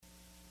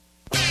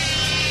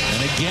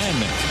again.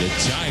 The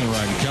tying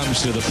run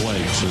comes to the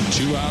plate. So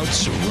 2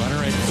 outs,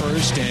 runner at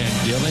first, and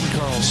Dylan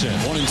Carlson.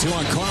 1-2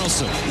 on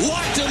Carlson.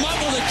 Locked him up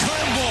with a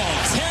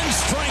curveball. 10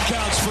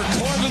 strikeouts for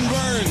Corbin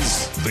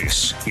Burns.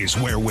 This is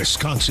where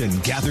Wisconsin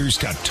gathers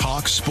to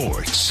talk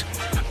sports.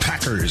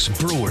 Packers,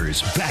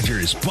 Brewers,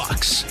 Badgers,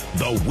 Bucks.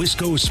 The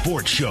Wisco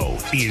Sports Show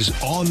is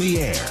on the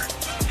air.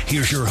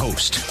 Here's your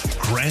host,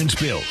 Grant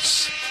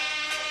Bills.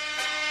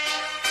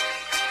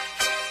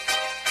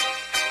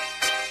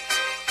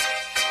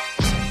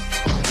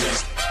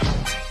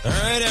 All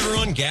right,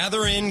 everyone,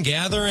 gather in.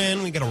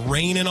 We got to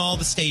rein in all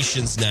the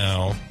stations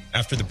now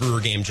after the Brewer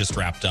game just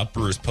wrapped up.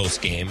 Brewers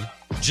post game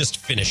just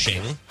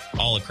finishing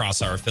all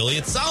across our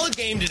affiliates. Solid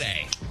game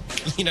today.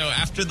 You know,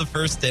 after the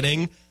first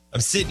inning,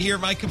 I'm sitting here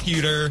at my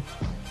computer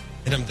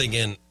and I'm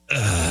thinking, are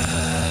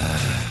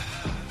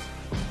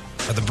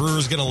the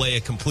Brewers going to lay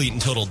a complete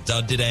and total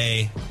dud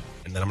today?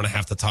 And then I'm going to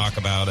have to talk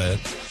about it.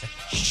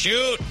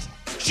 Shoot,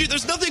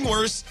 there's nothing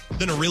worse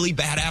than a really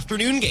bad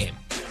afternoon game.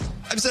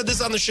 I've said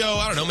this on the show,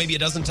 I don't know, maybe a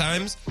dozen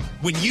times.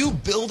 When you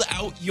build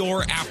out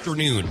your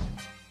afternoon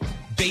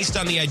based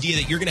on the idea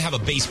that you're going to have a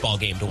baseball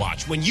game to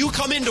watch, when you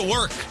come into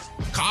work,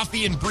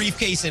 coffee and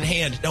briefcase in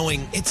hand,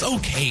 knowing it's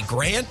okay,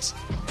 Grant.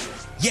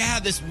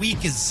 Yeah, this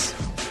week is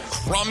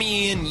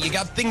crummy and you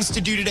got things to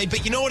do today,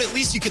 but you know what? At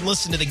least you can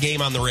listen to the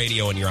game on the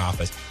radio in your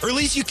office. Or at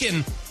least you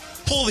can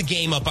pull the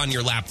game up on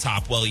your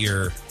laptop while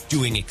you're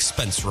doing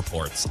expense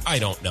reports. I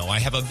don't know. I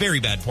have a very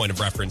bad point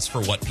of reference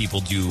for what people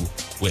do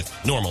with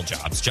normal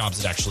jobs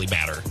that actually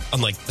matter,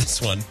 unlike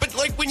this one. But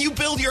like when you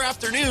build your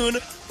afternoon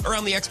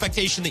around the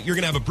expectation that you're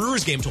going to have a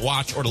Brewers game to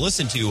watch or to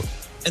listen to,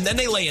 and then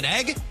they lay an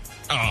egg,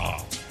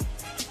 oh,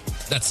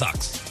 that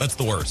sucks. That's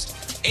the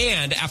worst.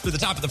 And after the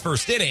top of the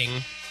first inning,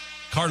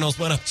 Cardinals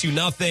went up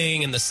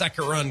 2-0, and the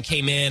second run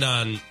came in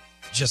on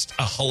just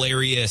a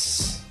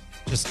hilarious,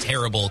 just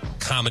terrible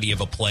comedy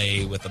of a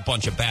play with a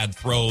bunch of bad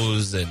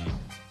throws, and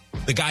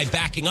the guy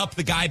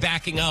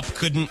backing up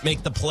couldn't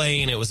make the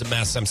play, and it was a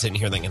mess. I'm sitting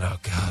here thinking, oh,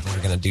 God, we're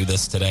going to do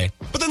this today.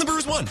 But then the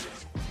Brewers won.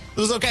 It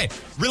was okay.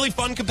 Really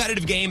fun,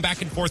 competitive game,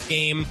 back and forth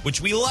game,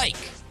 which we like.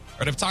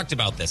 Right, I've talked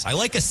about this. I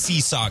like a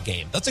seesaw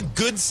game. That's a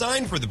good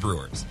sign for the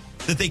Brewers,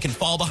 that they can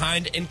fall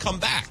behind and come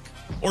back,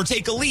 or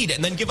take a lead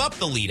and then give up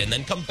the lead and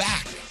then come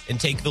back and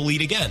take the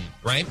lead again,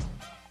 right?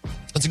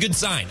 That's a good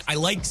sign. I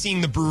like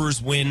seeing the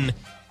Brewers win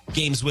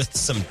games with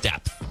some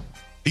depth,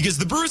 because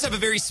the Brewers have a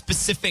very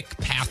specific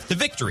path to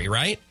victory,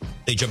 right?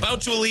 They jump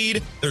out to a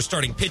lead, their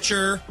starting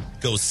pitcher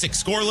goes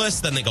 6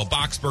 scoreless, then they go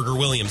Boxberger,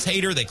 Williams,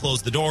 Hader, they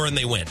close the door and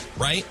they win,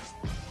 right?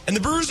 And the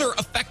Brewers are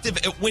effective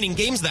at winning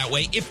games that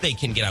way if they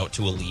can get out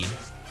to a lead.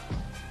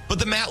 But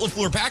the Matt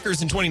LaFleur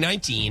Packers in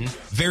 2019,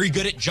 very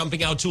good at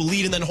jumping out to a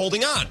lead and then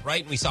holding on,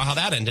 right? And we saw how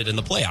that ended in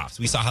the playoffs.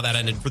 We saw how that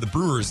ended for the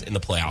Brewers in the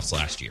playoffs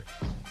last year.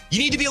 You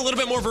need to be a little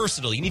bit more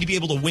versatile. You need to be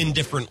able to win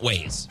different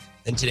ways.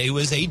 And today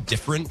was a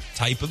different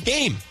type of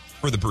game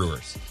for the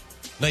Brewers.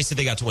 Nice that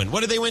they got to win.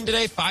 What did they win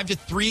today?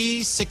 5-3,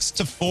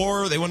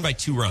 6-4. They won by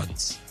 2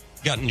 runs.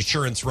 Got an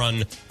insurance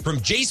run from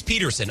Jace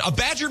Peterson, a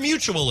Badger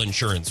Mutual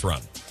insurance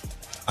run.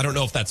 I don't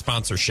know if that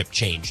sponsorship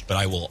changed, but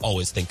I will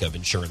always think of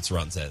insurance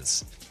runs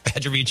as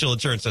Badger Mutual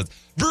Insurance runs.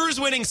 Brewers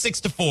winning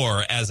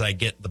 6-4 as I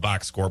get the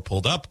box score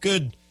pulled up.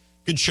 Good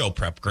show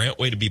prep, Grant.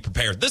 Way to be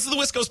prepared. This is the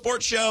Wisco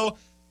Sports Show.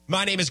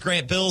 My name is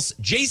Grant Bills.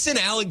 Jason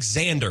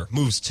Alexander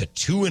moves to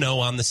 2-0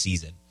 on the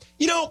season.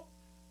 You know,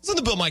 I was on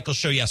the Bill Michaels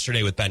show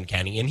yesterday with Ben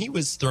Kenny, and he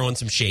was throwing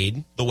some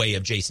shade the way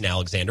of Jason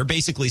Alexander,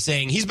 basically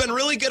saying he's been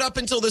really good up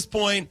until this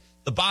point.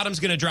 The bottom's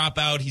going to drop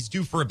out. He's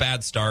due for a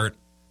bad start.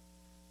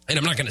 And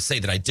I'm not going to say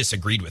that I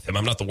disagreed with him.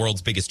 I'm not the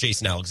world's biggest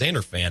Jason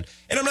Alexander fan.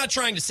 And I'm not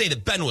trying to say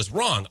that Ben was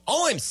wrong.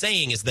 All I'm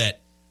saying is that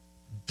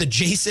the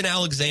Jason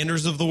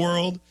Alexanders of the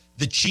world,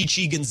 the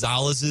Chichi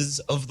Gonzalez's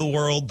of the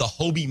world, the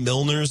Hobie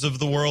Milners of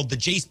the world, the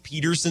Jace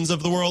Petersons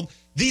of the world,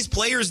 these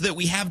players that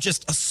we have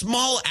just a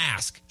small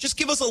ask. Just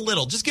give us a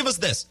little. Just give us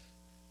this.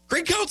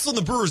 Greg Counsell and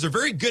the Brewers are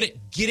very good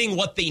at getting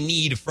what they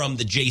need from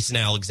the Jason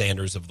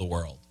Alexanders of the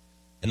world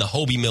and the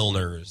Hobie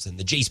Milners and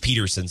the Jace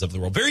Petersons of the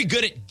world. Very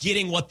good at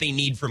getting what they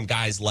need from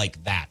guys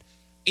like that.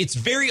 It's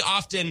very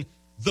often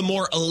the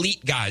more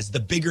elite guys,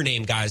 the bigger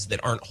name guys that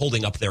aren't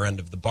holding up their end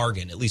of the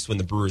bargain, at least when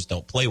the Brewers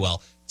don't play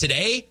well.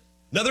 Today,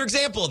 another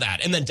example of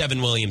that. And then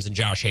Devin Williams and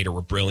Josh Hader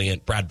were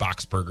brilliant. Brad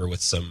Boxberger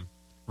with some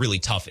really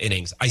tough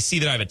innings. I see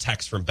that I have a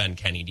text from Ben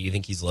Kenny. Do you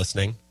think he's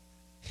listening?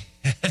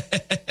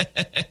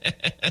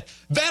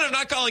 Ben, I'm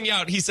not calling you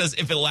out. He says,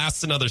 if it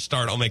lasts another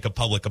start, I'll make a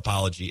public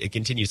apology. It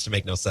continues to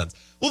make no sense.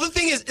 Well, the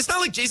thing is, it's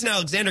not like Jason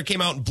Alexander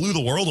came out and blew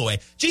the world away.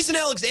 Jason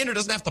Alexander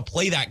doesn't have to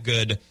play that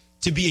good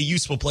to be a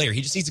useful player.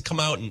 He just needs to come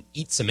out and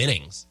eat some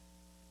innings,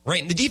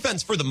 right? And the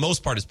defense, for the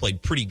most part, has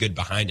played pretty good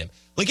behind him.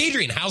 Like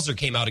Adrian Hauser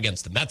came out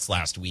against the Mets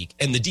last week,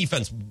 and the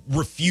defense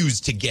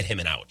refused to get him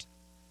an out.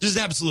 Just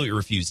absolutely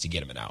refused to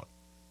get him an out.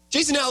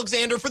 Jason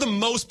Alexander, for the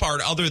most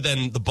part, other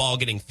than the ball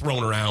getting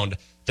thrown around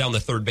down the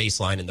third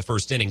baseline in the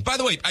first inning. By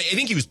the way, I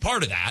think he was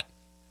part of that,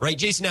 right?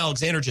 Jason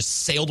Alexander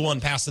just sailed one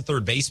past the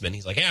third baseman.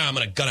 He's like, yeah, I'm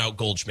going to gun out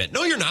Goldschmidt.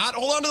 No, you're not.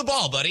 Hold on to the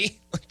ball, buddy.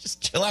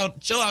 Just chill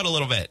out a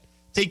little bit.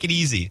 Take it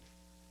easy.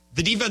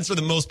 The defense, for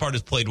the most part,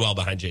 has played well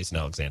behind Jason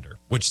Alexander,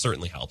 which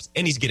certainly helps.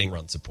 And he's getting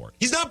run support.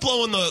 He's not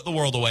blowing the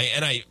world away.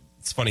 And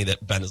it's funny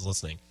that Ben is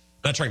listening.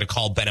 I'm not trying to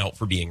call Ben out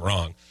for being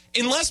wrong.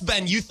 Unless,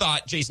 Ben, you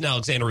thought Jason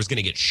Alexander was going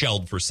to get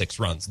shelled for 6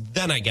 runs.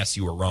 Then I guess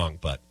you were wrong.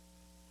 But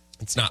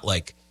it's not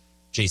like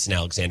Jason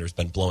Alexander's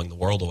been blowing the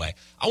world away.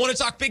 I want to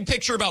talk big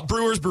picture about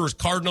Brewers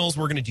Cardinals.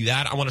 We're going to do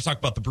that. I want to talk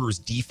about the Brewers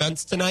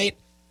defense tonight.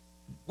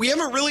 We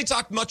haven't really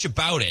talked much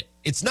about it.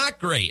 It's not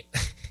great.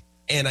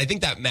 And I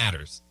think that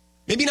matters.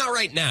 Maybe not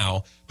right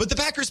now, but the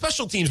Packers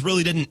special teams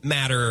really didn't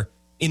matter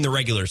in the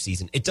regular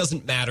season. It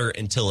doesn't matter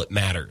until it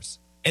matters.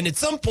 And at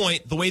some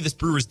point, the way this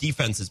Brewers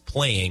defense is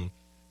playing,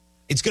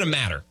 it's going to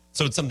matter.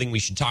 So it's something we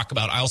should talk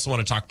about. I also want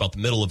to talk about the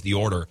middle of the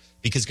order,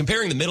 because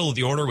comparing the middle of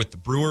the order with the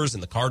Brewers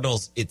and the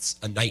Cardinals, it's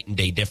a night and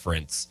day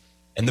difference.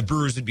 And the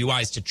Brewers would be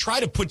wise to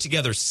try to put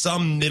together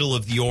some middle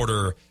of the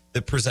order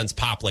that presents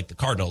pop like the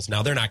Cardinals.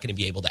 Now, they're not going to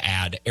be able to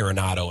add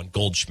Arenado and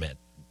Goldschmidt.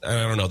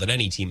 I don't know that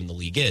any team in the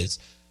league is.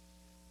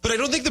 But I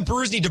don't think the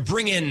Brewers need to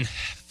bring in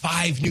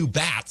 5 new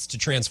bats to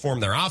transform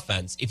their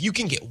offense. If you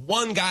can get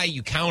one guy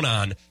you count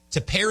on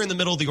to pair in the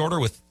middle of the order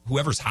with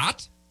whoever's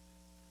hot,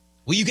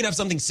 well, you can have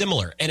something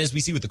similar. And as we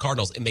see with the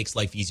Cardinals, it makes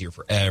life easier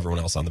for everyone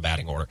else on the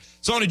batting order.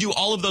 So I want to do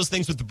all of those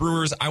things with the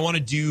Brewers. I want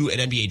to do an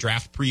NBA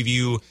draft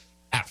preview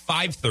at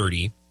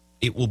 5:30.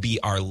 It will be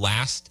our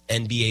last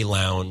NBA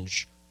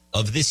Lounge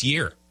of this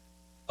year,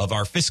 of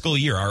our fiscal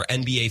year, our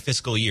NBA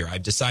fiscal year.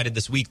 I've decided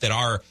this week that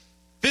our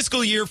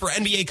fiscal year for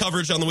NBA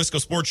coverage on the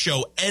Wisco Sports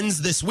Show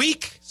ends this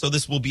week. So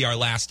this will be our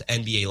last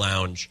NBA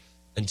Lounge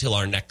until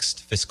our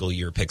next fiscal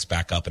year picks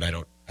back up. And I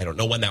don't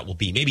know when that will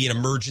be. Maybe an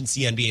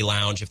emergency NBA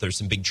Lounge if there's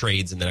some big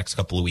trades in the next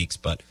couple of weeks.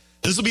 But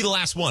this will be the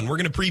last one. We're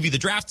going to preview the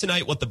draft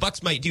tonight, what the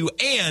Bucks might do,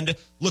 and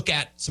look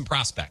at some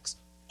prospects.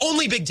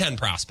 Only Big Ten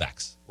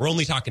prospects. We're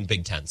only talking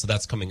Big Ten. So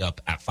that's coming up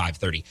at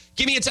 5:30.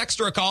 Give me a text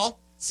or a call.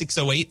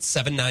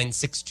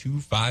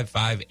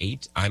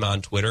 608-796-2558. I'm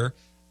on Twitter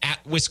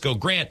at Wisco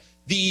Grant.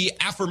 The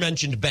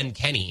aforementioned Ben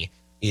Kenny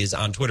is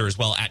on Twitter as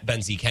well, at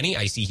Ben Z Kenny.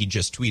 I see he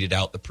just tweeted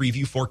out the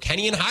preview for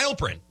Kenny and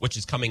Heilprin, which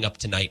is coming up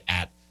tonight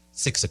at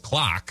 6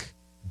 o'clock.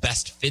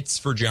 Best fits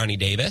for Johnny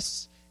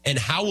Davis. And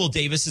how will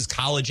Davis's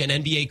college and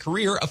NBA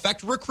career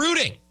affect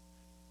recruiting?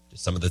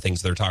 Just some of the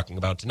things they're talking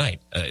about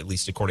tonight, at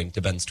least according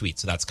to Ben's tweet.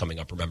 So that's coming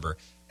up, remember,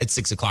 at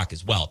 6 o'clock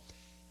as well.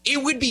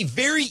 It would be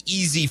very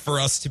easy for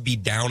us to be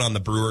down on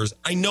the Brewers.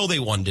 I know they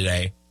won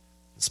today.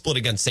 Split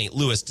against St.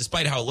 Louis,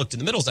 despite how it looked in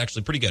the middle, is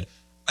actually pretty good.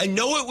 I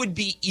know it would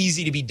be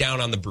easy to be down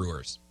on the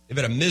Brewers. They've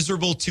had a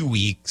miserable 2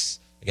 weeks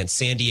against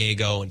San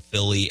Diego and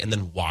Philly, and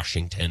then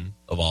Washington,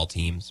 of all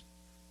teams.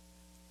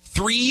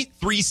 3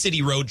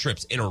 three-city road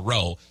trips in a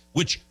row,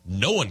 which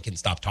no one can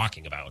stop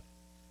talking about.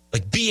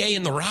 Like BA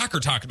and The Rock are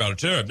talking about it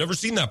too. I've never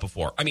seen that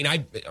before. I mean,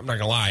 I'm not going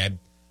to lie.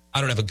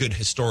 I don't have a good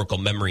historical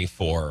memory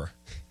for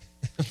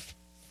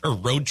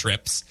road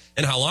trips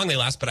and how long they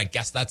last, but I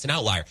guess that's an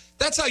outlier.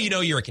 That's how you know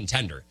you're a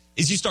contender,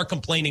 is you start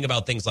complaining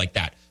about things like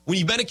that. When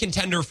you've been a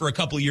contender for a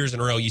couple of years in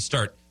a row, you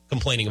start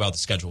complaining about the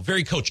schedule.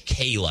 Very Coach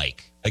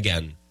K-like.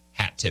 Again,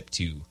 hat tip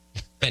to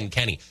Ben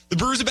Kenny. The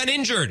Brewers have been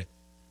injured.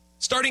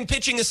 Starting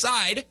pitching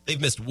aside,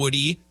 they've missed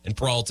Woody and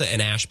Peralta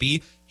and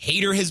Ashby.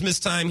 Hader has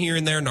missed time here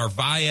and there.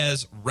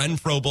 Narvaez,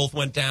 Renfroe both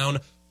went down.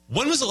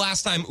 When was the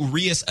last time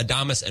Urias,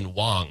 Adames, and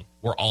Wong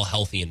were all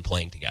healthy and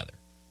playing together?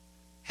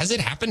 Has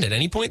it happened at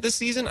any point this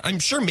season? I'm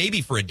sure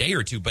maybe for a day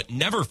or two, but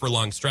never for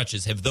long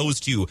stretches have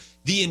those two,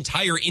 the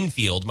entire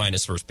infield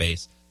minus first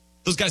base,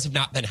 those guys have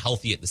not been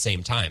healthy at the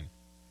same time.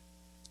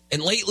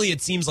 And lately,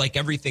 it seems like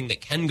everything that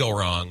can go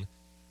wrong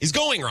is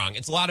going wrong.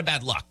 It's a lot of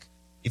bad luck.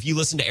 If you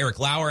listen to Eric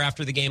Lauer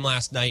after the game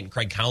last night and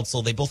Craig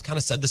Counsell, they both kind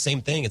of said the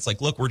same thing. It's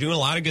like, look, we're doing a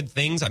lot of good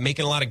things. I'm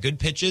making a lot of good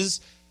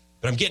pitches,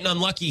 but I'm getting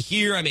unlucky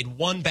here. I made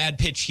one bad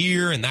pitch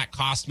here, and that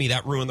cost me.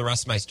 That ruined the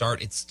rest of my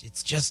start.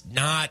 It's just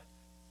not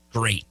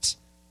great.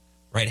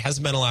 Right? It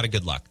hasn't been a lot of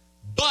good luck.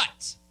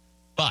 But,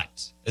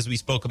 as we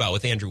spoke about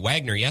with Andrew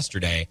Wagner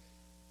yesterday,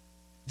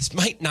 this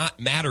might not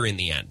matter in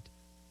the end.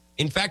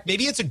 In fact,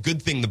 maybe it's a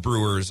good thing the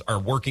Brewers are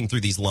working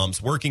through these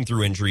lumps, working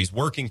through injuries,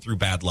 working through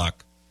bad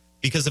luck.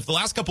 Because if the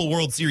last couple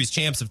World Series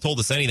champs have told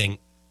us anything,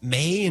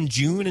 May and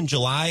June and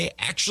July,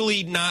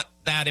 actually not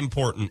that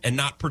important and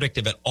not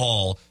predictive at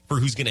all for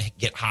who's going to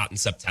get hot in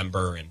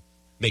September and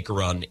make a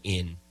run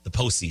in the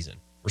postseason.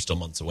 We're still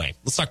months away.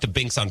 Let's talk to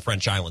Binks on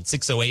French Island.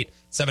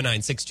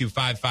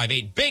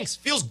 608-796-2558. Binks,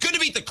 feels good to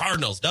beat the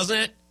Cardinals, doesn't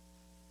it?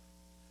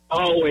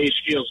 Always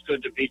feels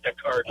good to beat the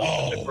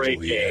Cardinals. It's a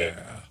great day.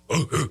 Yeah.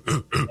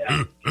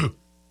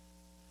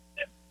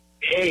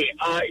 Hey,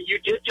 you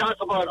did talk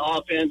about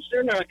offense.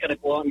 They're not going to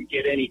go out and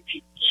get any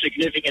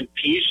significant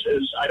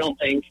pieces, I don't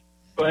think.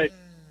 But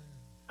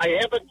I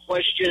have a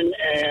question,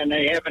 and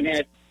I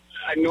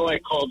know I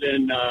called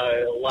in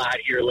a lot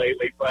here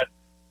lately, but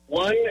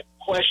one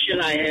question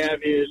I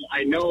have is,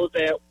 I know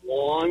that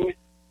Wong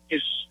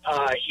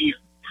he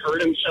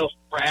hurt himself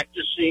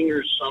practicing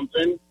or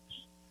something.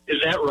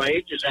 Is that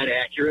right? Is that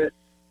accurate?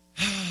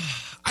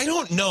 I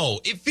don't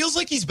know. It feels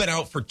like he's been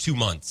out for 2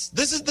 months.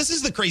 This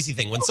is the crazy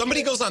thing. When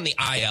somebody goes on the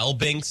IL,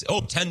 Binks,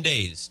 10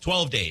 days,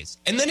 12 days.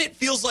 And then it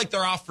feels like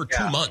they're off for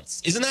 2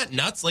 months. Isn't that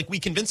nuts? Like, we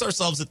convince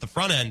ourselves at the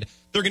front end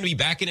they're going to be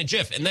back in a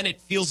jiff. And then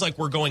it feels like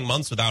we're going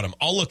months without him.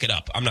 I'll look it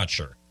up. I'm not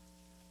sure.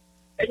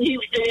 And he's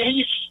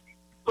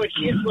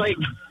like,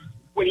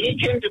 when he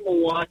came to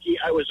Milwaukee,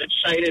 I was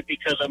excited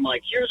because I'm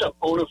like, here's a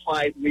bona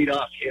fide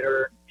leadoff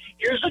hitter.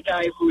 Here's a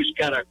guy who's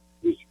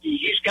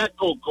he's got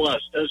gold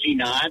gloves, does he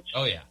not?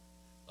 Oh, yeah.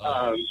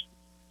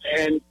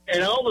 And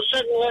all of a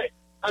sudden,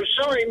 I'm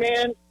sorry,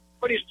 man,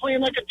 but he's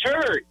playing like a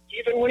turd,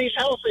 even when he's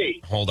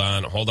healthy. Hold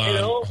on. You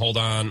know? Hold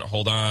on.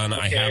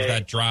 Okay. I have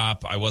that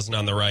drop. I wasn't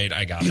on the right.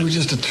 I got it. You were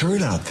just a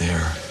turd out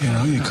there. You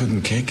know, you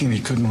couldn't kick and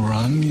you couldn't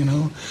run, you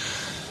know.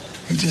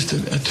 You're just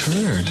a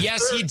turd.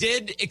 Yes, he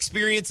did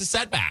experience a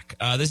setback.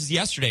 This is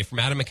yesterday from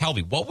Adam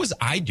McKelvey. What was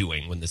I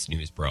doing when this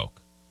news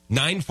broke?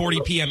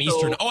 9:40 p.m.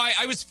 Eastern.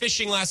 I was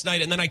fishing last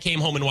night, and then I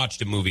came home and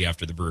watched a movie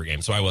after the Brewer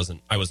game, so I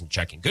wasn't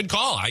checking. Good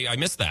call. I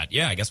missed that.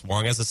 Yeah, I guess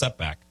Wong has a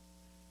setback.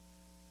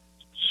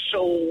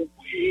 So,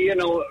 you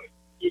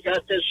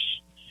got this,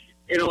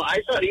 I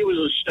thought he was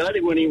a stud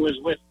when he was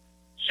with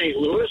St.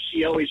 Louis.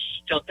 He always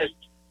took it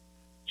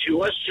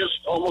to us,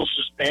 just almost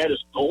as bad as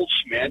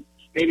Goldschmidt.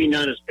 Maybe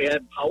not as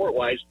bad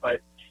power-wise,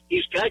 but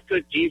he's got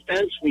good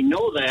defense. We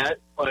know that,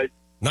 but...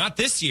 Not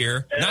this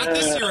year. Not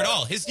this year at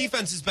all. His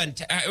defense has been...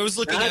 I was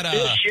looking at... Not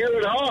this year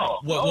at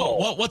all.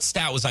 What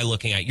stat was I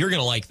looking at? You're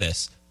going to like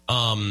this.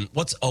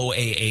 What's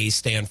OAA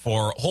stand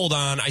for? Hold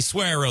on. I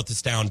swear I wrote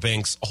this down,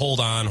 Binks. Hold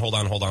on.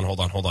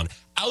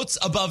 Outs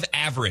above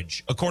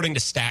average, according to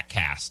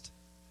StatCast.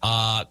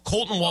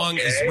 Colton Wong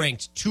is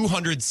ranked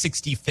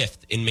 265th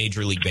in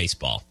Major League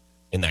Baseball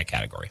in that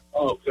category.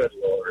 Oh, good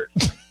Lord.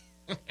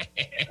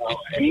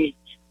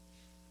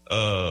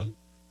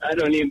 I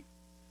don't even...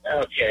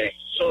 Okay.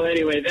 So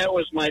anyway,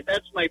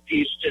 that's my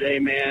piece today,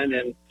 man,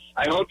 and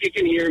I hope you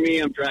can hear me.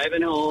 I'm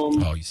driving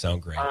home. Oh, you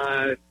sound great.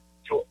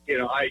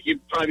 You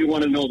probably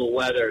want to know the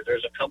weather.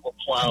 There's a couple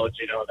clouds,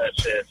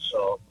 that's it.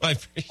 So I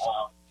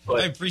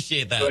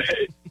appreciate that.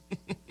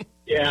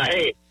 Yeah.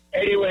 Hey.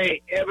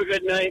 Anyway, have a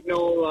good night.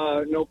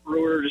 No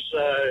Brewers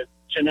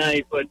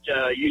tonight, but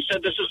you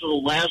said this is the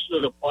last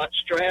of the Bucks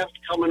draft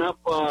coming up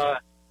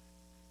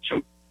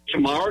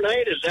tomorrow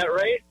night. Is that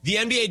right? The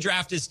NBA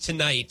draft is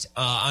tonight.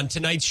 On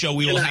tonight's show,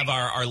 we will have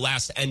our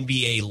last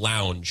NBA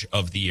lounge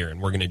of the year,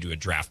 and we're going to do a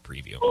draft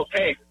preview.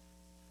 Okay.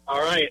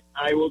 All right.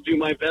 I will do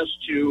my best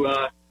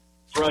to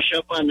brush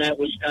up on that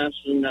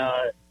Wisconsin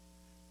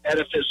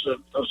edifice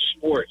of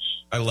sports.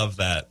 I love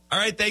that. All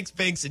right. Thanks,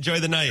 Binks. Enjoy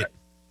the night.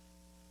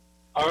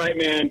 All right,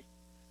 man.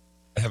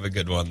 Have a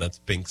good one. That's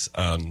Binks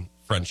on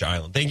French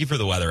Island. Thank you for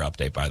the weather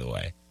update, by the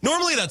way.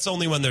 Normally, that's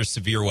only when there's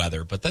severe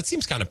weather, but that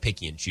seems kind of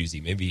picky and choosy.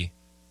 Maybe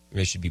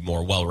I should be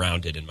more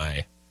well-rounded in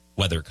my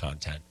weather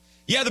content.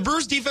 Yeah, the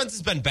Brewers' defense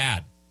has been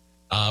bad.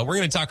 We're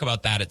going to talk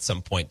about that at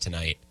some point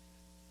tonight.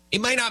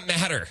 It might not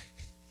matter.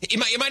 It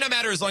might not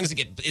matter as long as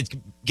it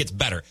gets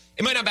better.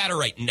 It might not matter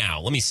right now.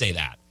 Let me say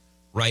that.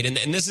 Right?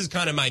 And this is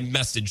kind of my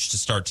message to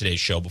start today's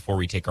show before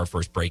we take our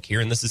first break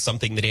here. And this is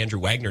something that Andrew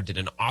Wagner did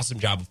an awesome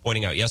job of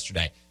pointing out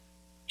yesterday.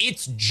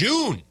 It's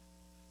June.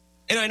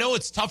 And I know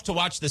it's tough to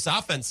watch this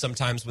offense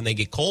sometimes when they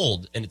get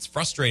cold, and it's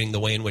frustrating the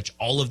way in which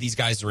all of these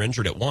guys are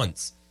injured at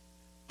once.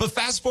 But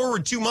fast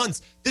forward 2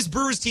 months, this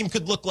Brewers team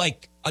could look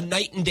like a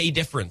night and day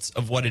difference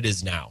of what it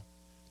is now,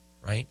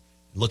 right?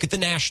 Look at the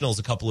Nationals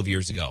a couple of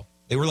years ago.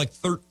 They were like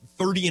 30-15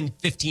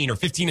 or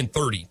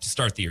 15-30 to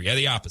start the year. Yeah,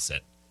 the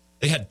opposite.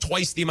 They had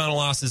twice the amount of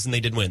losses and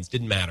they did wins.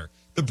 Didn't matter.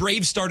 The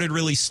Braves started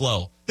really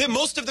slow.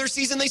 Most of their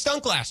season, they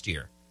stunk last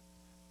year.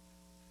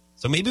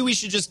 So maybe we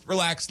should just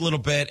relax a little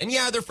bit. And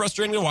yeah, they're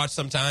frustrating to watch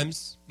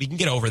sometimes. We can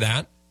get over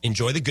that.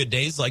 Enjoy the good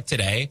days like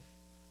today.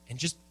 And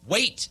just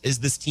wait as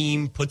this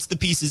team puts the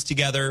pieces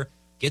together,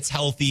 gets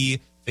healthy,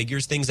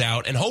 figures things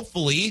out. And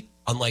hopefully,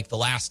 unlike the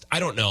last,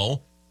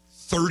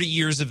 30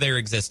 years of their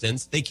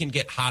existence, they can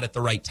get hot at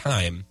the right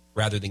time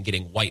rather than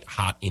getting white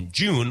hot in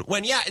June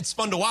when, yeah, it's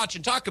fun to watch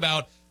and talk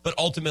about, but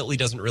ultimately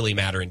doesn't really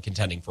matter in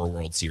contending for a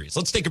World Series.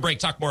 Let's take a break,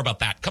 talk more about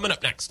that. Coming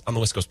up next on the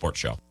Wisco Sports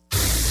Show.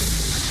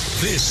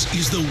 This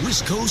is the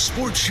Wisco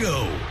Sports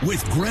Show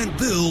with Grant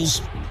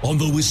Bills on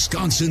the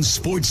Wisconsin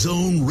Sports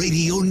Zone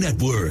Radio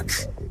Network.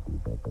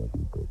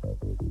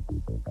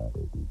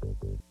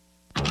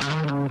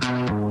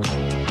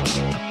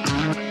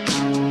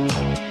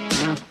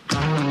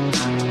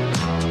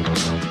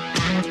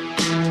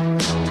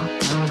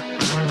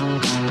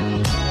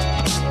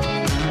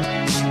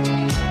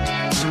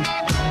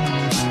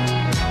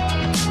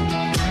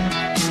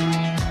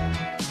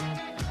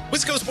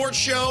 Wisco Sports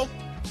Show.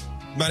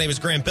 My name is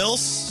Grant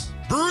Bills.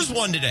 Brewers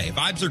won today.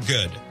 Vibes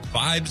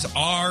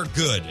are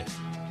good.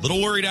 A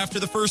little worried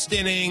after the first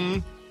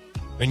inning,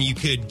 and you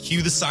could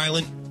cue the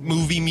silent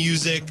movie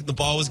music. The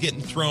ball was getting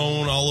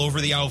thrown all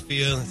over the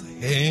outfield.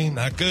 Hey,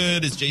 not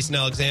good. Is Jason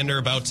Alexander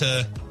about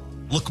to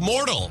look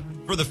mortal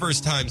for the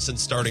first time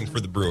since starting for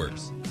the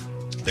Brewers?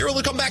 They were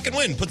able to come back and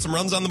win, put some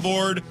runs on the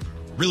board.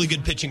 Really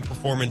good pitching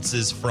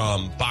performances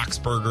from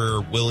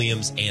Boxberger,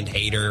 Williams, and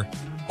Hader.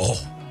 Oh,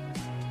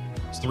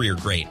 those 3 are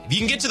great. If you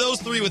can get to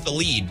those 3 with the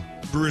lead,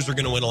 Brewers are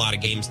going to win a lot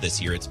of games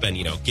this year. It's been,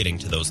 getting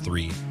to those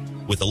 3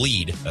 with a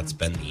lead. That's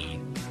been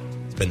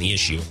the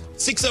issue.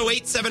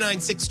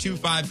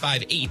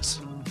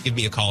 608-796-2558. Give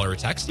me a call or a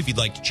text if you'd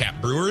like to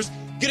chat Brewers.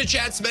 Gonna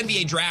chat some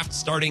NBA draft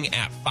starting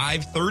at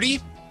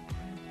 5:30.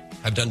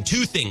 I've done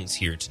 2 things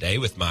here today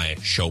with my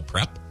show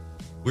prep.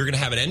 We're going to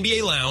have an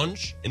NBA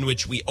lounge in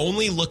which we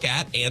only look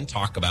at and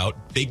talk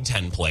about Big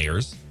Ten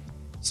players.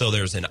 So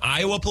there's an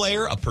Iowa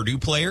player, a Purdue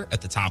player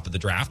at the top of the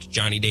draft.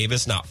 Johnny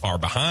Davis not far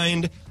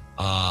behind.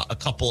 A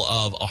couple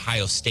of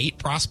Ohio State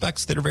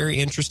prospects that are very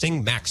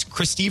interesting. Max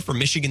Christie from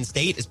Michigan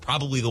State is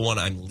probably the one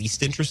I'm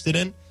least interested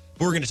in.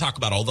 We're going to talk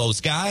about all those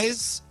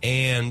guys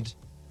and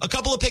a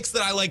couple of picks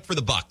that I like for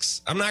the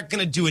Bucks. I'm not going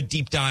to do a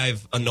deep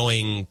dive,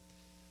 annoying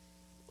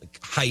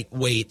height,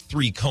 weight,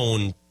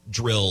 3-cone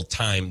drill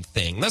time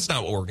thing. That's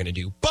not what we're going to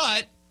do.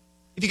 But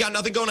if you got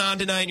nothing going on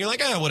tonight and you're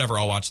like, whatever,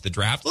 I'll watch the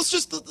draft.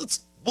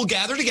 We'll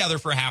gather together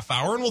for a half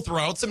hour and we'll throw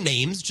out some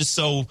names just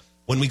so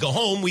when we go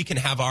home, we can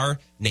have our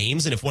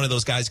names. And if one of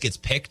those guys gets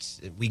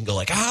picked, we can go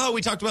like,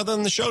 we talked about that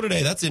on the show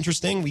today. That's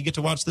interesting. We get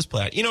to watch this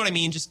play out. You know what I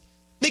mean? Just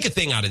make a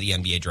thing out of the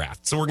NBA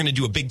draft. So we're going to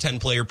do a Big Ten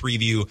player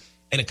preview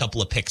and a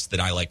couple of picks that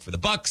I like for the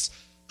Bucks.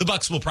 The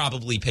Bucks will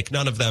probably pick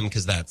none of them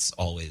because that's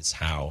always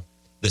how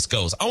this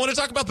goes. I want to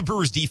talk about the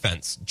Brewers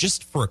defense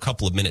just for a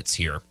couple of minutes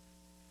here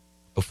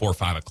before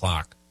 5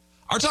 o'clock.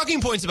 Our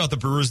talking points about the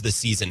Brewers this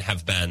season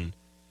have been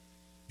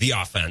the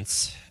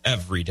offense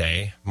every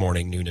day,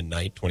 morning, noon, and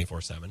night,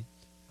 24/7.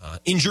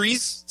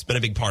 Injuries, it's been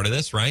a big part of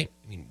this, right?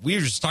 I mean, we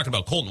were just talking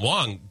about Colton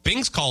Wong.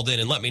 Bing's called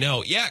in and let me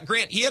know. Yeah,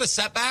 Grant, he had a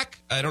setback.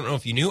 I don't know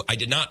if you knew. I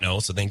did not know,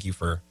 so thank you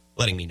for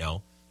letting me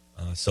know.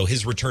 So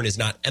his return is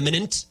not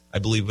imminent, I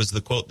believe was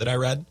the quote that I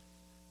read.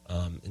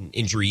 And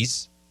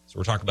injuries. So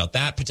we're talking about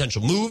that.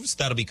 Potential moves.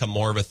 That'll become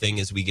more of a thing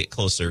as we get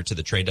closer to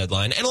the trade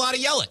deadline. And a lot of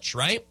Yelich,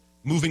 right?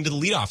 Moving to the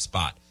leadoff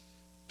spot.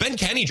 Ben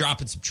Kenny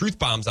dropping some truth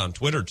bombs on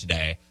Twitter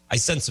today. I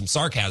sense some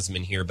sarcasm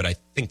in here, but I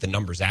think the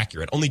number's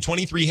accurate. Only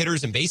 23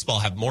 hitters in baseball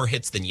have more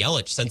hits than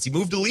Yelich since he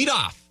moved to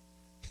leadoff.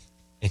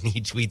 And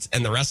he tweets,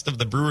 and the rest of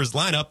the Brewers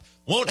lineup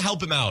won't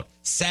help him out.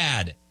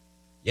 Sad.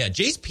 Yeah,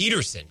 Jace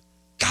Peterson.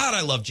 God,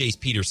 I love Jace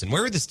Peterson.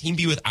 Where would this team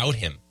be without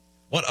him?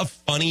 What a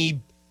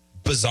funny,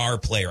 bizarre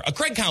player. A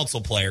Craig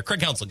Counsell player,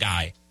 Craig Counsell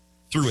guy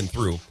through and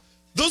through.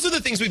 Those are the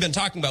things we've been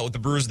talking about with the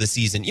Brewers this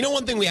season. You know,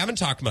 one thing we haven't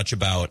talked much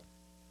about,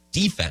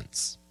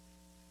 defense.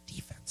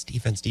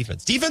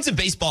 Defense in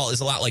baseball is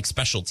a lot like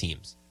special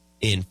teams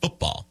in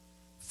football.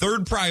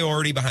 Third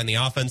priority behind the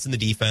offense and the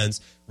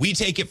defense. We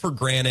take it for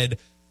granted.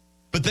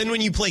 But then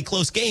when you play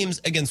close games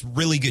against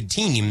really good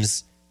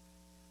teams,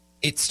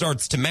 it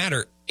starts to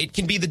matter. It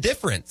can be the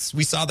difference.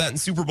 We saw that in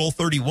Super Bowl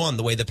 31,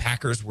 the way the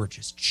Packers were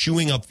just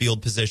chewing up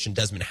field position.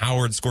 Desmond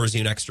Howard scores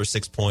you an extra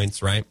 6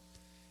 points, right?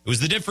 It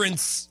was the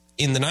difference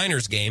in the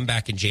Niners game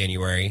back in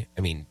January.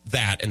 I mean,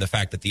 that and the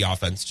fact that the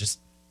offense just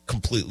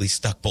completely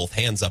stuck both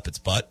hands up its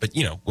butt, but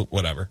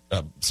whatever.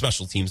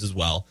 Special teams as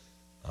well.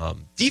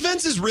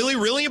 Defense is really,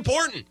 really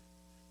important,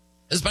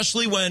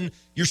 especially when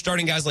you're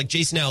starting guys like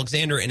Jason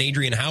Alexander and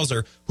Adrian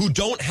Hauser, who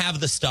don't have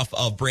the stuff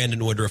of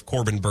Brandon Woodruff,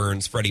 Corbin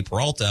Burns, Freddie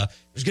Peralta.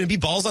 There's going to be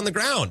balls on the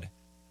ground.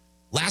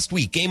 Last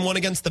week, game 1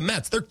 against the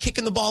Mets, they're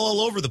kicking the ball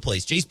all over the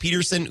place. Jace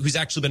Peterson, who's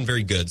actually been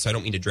very good, so I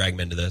don't mean to drag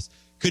him into this,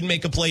 couldn't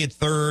make a play at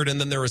third, and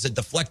then there was a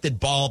deflected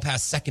ball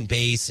past second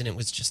base, and it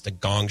was just a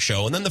gong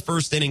show. And then the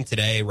first inning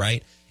today,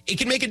 right? It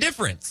can make a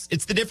difference.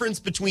 It's the difference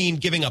between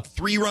giving up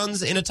 3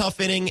 runs in a tough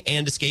inning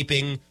and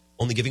escaping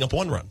only giving up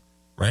 1 run,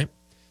 right?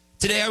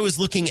 Today I was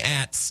looking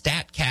at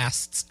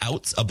StatCast's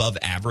outs above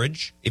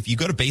average. If you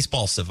go to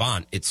Baseball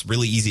Savant, it's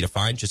really easy to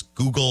find. Just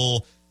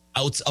Google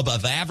outs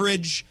above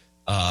average,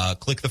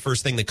 click the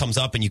first thing that comes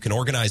up, and you can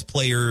organize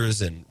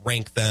players and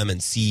rank them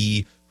and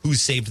see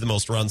who's saved the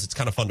most runs. It's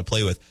kind of fun to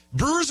play with.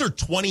 Brewers are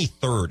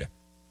 23rd.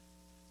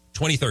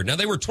 23rd. Now,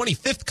 they were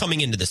 25th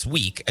coming into this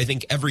week. I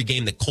think every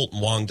game that Colton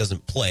Wong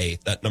doesn't play,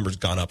 that number's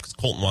gone up because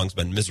Colton Wong's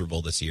been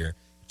miserable this year.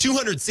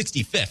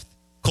 265th,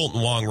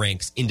 Colton Wong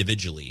ranks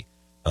individually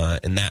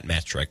in that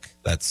metric.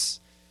 That's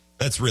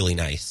really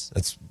nice.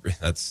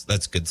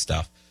 That's good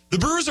stuff. The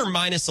Brewers are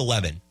minus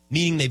 11,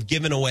 meaning they've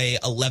given away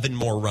 11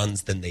 more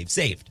runs than they've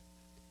saved.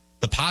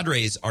 The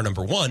Padres are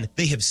number 1.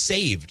 They have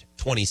saved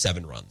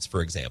 27 runs,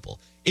 for example.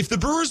 If the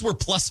Brewers were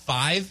plus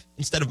 5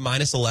 instead of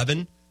minus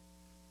 11,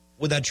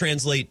 would that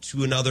translate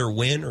to another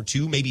win or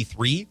 2, maybe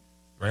 3,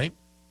 right?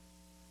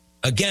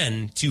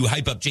 Again, to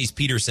hype up Jace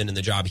Peterson and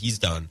the job he's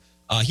done,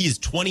 he is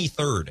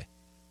 23rd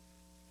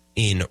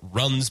in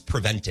runs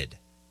prevented.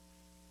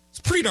 It's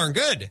pretty darn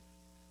good.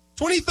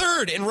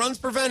 23rd in runs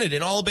prevented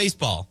in all of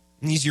baseball.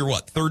 And he's your,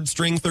 third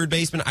string third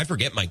baseman? I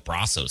forget Mike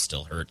Brasso's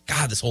still hurt.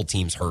 God, this whole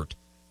team's hurt.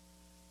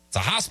 It's a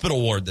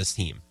hospital ward, this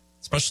team,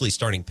 especially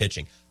starting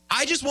pitching.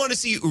 I just want to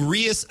see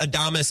Urias,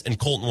 Adames, and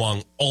Colton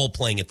Wong all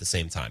playing at the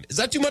same time. Is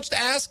that too much to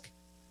ask?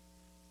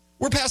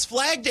 We're past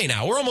Flag Day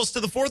now. We're almost to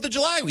the 4th of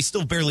July. We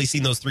still barely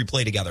seen those 3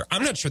 play together.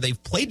 I'm not sure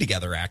they've played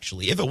together,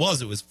 actually. If it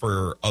was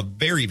for a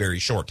very, very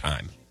short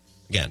time.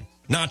 Again,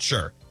 not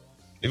sure.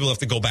 Maybe we'll have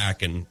to go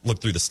back and look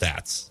through the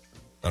stats.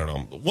 I don't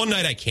know. One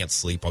night I can't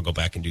sleep. I'll go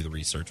back and do the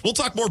research. We'll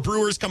talk more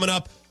Brewers coming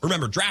up.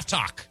 Remember, Draft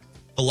Talk,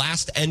 the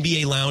last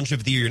NBA Lounge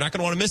of the year. You're not going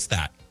to want to miss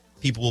that.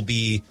 People will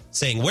be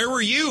saying, where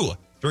were you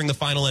during the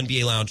final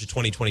NBA Lounge of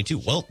 2022?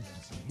 Well,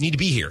 you need to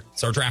be here.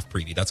 It's our draft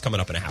preview. That's coming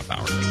up in a half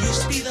hour.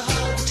 Used to be the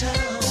heart of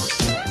town.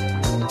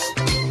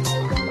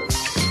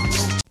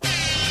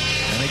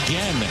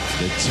 Again,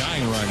 the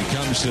tying run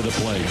comes to the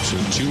plate. So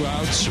 2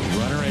 outs,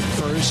 runner at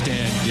first,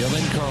 and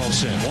Dylan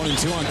Carlson.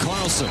 1-2 on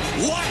Carlson.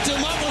 Locked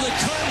him up with a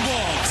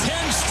curveball.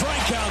 10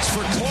 strikeouts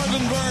for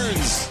Corbin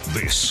Burns.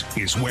 This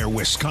is where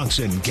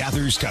Wisconsin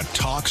gathers to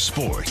talk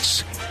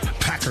sports.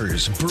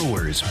 Packers,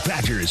 Brewers,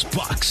 Badgers,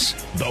 Bucks.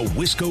 The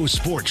Wisco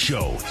Sports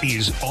Show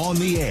is on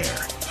the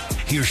air.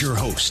 Here's your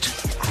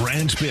host,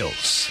 Grant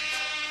Bills.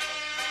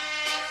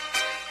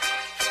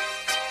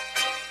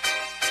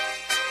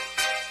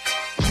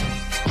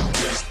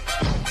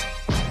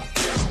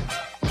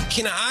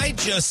 Can I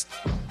just...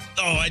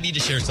 I need to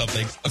share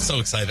something. I'm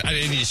so excited. I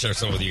need to share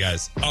something with you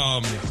guys.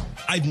 I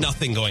have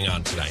nothing going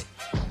on tonight.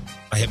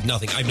 I have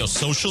nothing. I have no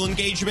social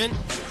engagement.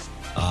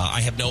 I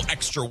have no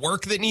extra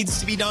work that needs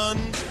to be done.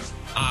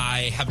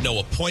 I have no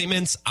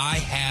appointments. I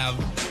have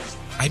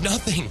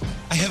nothing.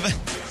 I have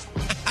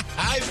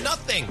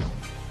nothing.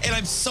 And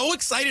I'm so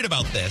excited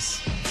about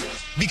this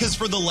because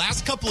for the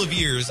last couple of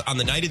years on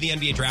the night of the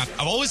NBA draft,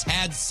 I've always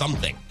had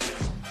something.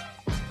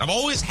 I've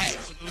always had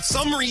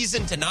some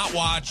reason to not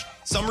watch,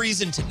 some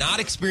reason to not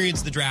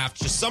experience the draft,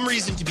 just some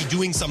reason to be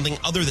doing something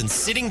other than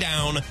sitting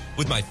down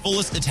with my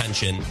fullest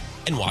attention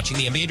and watching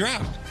the NBA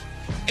draft.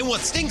 And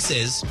what stinks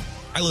is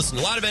I listen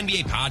to a lot of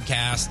NBA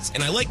podcasts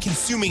and I like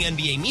consuming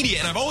NBA media.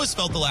 And I've always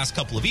felt the last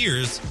couple of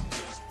years,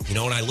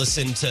 when I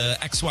listen to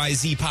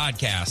XYZ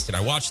podcast and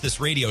I watch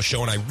this radio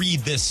show and I read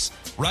this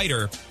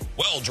writer,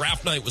 well,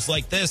 draft night was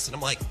like this. And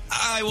I'm like,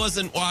 I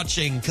wasn't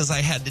watching because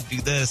I had to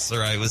do this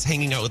or I was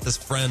hanging out with this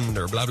friend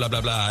or blah, blah, blah,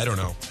 blah. I don't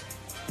know.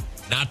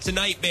 Not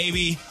tonight,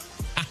 baby.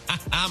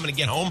 I'm going to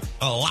get home.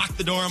 I'll lock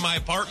the door of my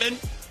apartment.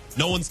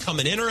 No one's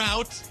coming in or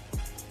out.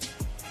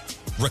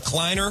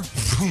 Recliner,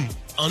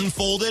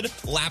 unfolded,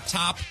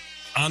 laptop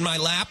on my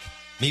lap.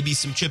 Maybe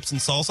some chips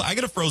and salsa. I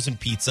got a frozen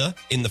pizza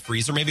in the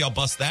freezer. Maybe I'll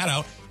bust that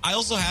out.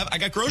 I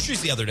got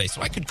groceries the other day,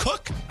 so I could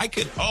cook.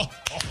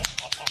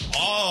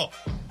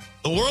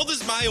 The world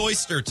is my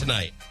oyster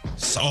tonight.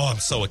 So I'm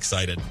so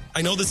excited.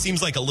 I know this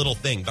seems like a little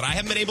thing, but I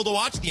haven't been able to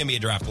watch the NBA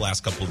draft the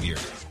last couple of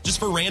years, just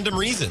for random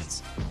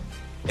reasons.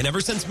 And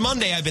ever since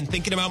Monday, I've been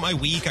thinking about my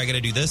week. I got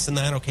to do this and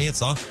that. Okay,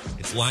 it's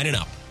lining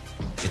up.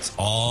 It's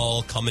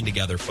all coming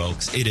together,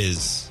 folks. It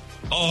is.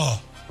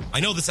 I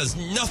know this has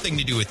nothing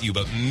to do with you,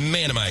 but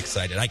man, am I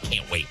excited. I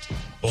can't wait.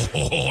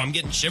 I'm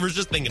getting shivers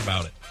just thinking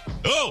about it.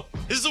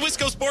 This is the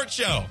Wisco Sports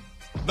Show.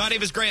 My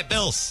name is Grant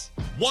Bills.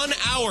 1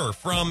 hour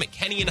from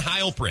Kenny and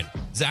Heilprin.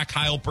 Zach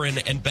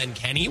Heilprin and Ben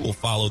Kenny will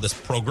follow this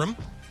program.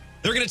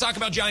 They're going to talk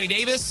about Johnny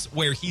Davis,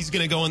 where he's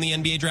going to go in the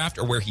NBA draft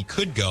or where he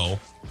could go.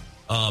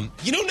 Now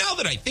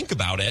that I think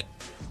about it,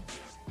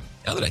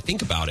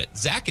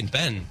 Zach and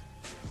Ben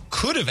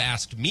could have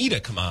asked me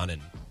to come on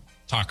and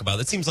talk about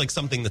it. It seems like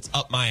something that's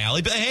up my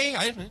alley. But hey,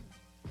 I'm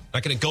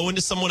not going to go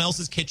into someone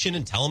else's kitchen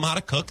and tell them how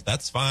to cook.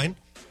 That's fine.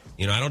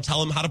 I don't tell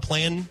them how to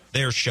plan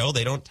their show.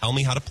 They don't tell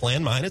me how to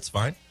plan mine. It's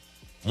fine.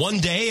 One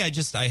day,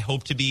 I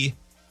hope to be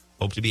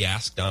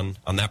asked on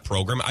that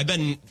program. I've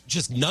been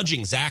just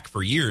nudging Zach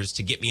for years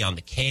to get me on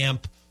the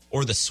Camp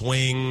or the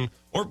Swing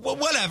or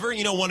whatever,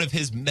 one of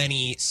his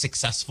many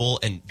successful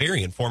and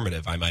very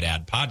informative, I might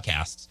add,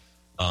 podcasts.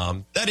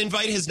 That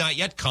invite has not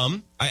yet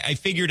come. I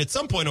figured at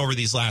some point over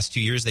these last 2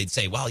 years, they'd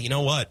say, well, you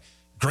know what?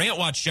 Grant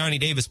watched Johnny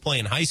Davis play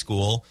in high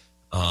school.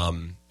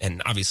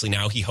 And obviously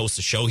now he hosts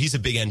a show. He's a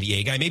big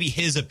NBA guy. Maybe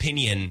his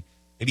opinion,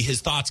 maybe his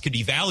thoughts could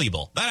be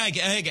valuable. But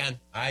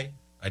I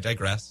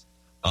digress.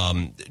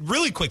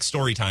 Really quick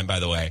story time, by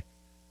the way,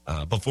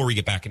 before we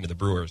get back into the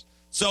Brewers.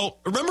 So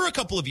remember a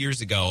couple of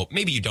years ago,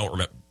 maybe you don't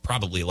remember,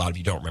 probably a lot of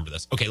you don't remember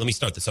this. Okay, let me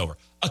start this over.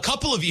 A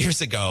couple of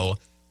years ago,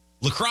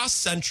 La Crosse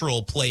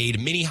Central played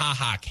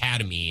Minnehaha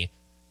Academy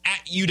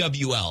at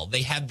UWL.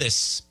 They had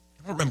this,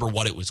 I don't remember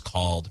what it was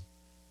called,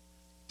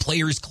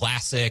 Players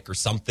Classic or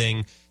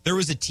something. There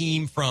was a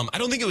team from, I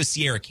don't think it was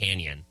Sierra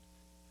Canyon.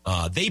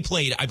 They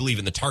played, I believe,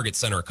 in the Target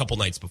Center a couple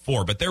nights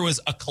before, but there was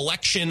a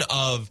collection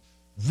of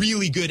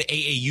really good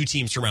AAU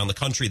teams from around the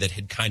country that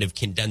had kind of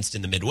condensed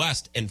in the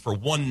Midwest. And for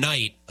one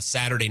night, a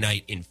Saturday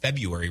night in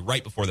February,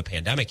 right before the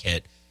pandemic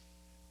hit,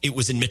 it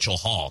was in Mitchell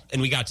Hall.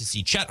 And we got to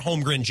see Chet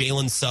Holmgren,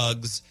 Jalen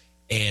Suggs,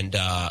 and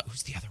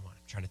who's the other one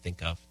I'm trying to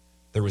think of?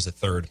 There was a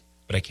third,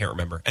 but I can't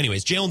remember.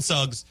 Anyways, Jalen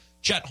Suggs,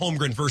 Chet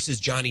Holmgren versus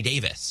Johnny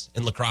Davis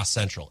in La Crosse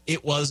Central.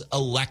 It was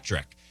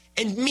electric.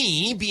 And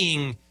me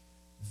being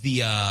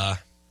the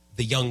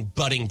young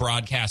budding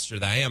broadcaster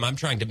that I am, I'm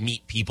trying to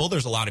meet people.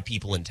 There's a lot of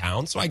people in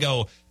town. So I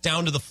go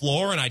down to the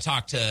floor and I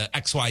talk to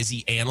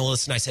XYZ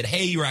analysts and I said,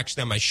 hey, you were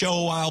actually on my show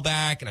a while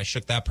back. And I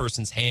shook that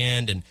person's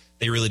hand and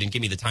they really didn't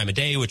give me the time of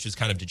day, which was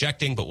kind of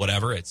dejecting, but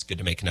whatever. It's good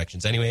to make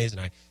connections anyways.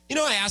 And I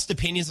asked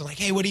opinions. I'm like,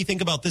 hey, what do you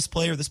think about this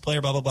player, blah,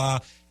 blah, blah.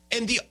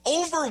 And the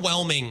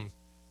overwhelming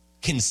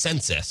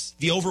consensus,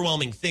 the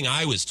overwhelming thing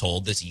I was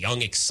told, this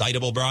young,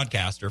 excitable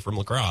broadcaster from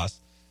La Crosse,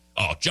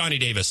 oh, Johnny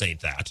Davis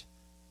ain't that.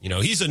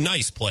 He's a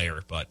nice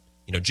player, but,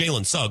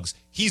 Jalen Suggs,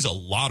 he's a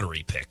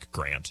lottery pick,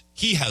 Grant.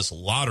 He has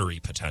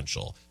lottery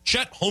potential.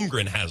 Chet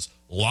Holmgren has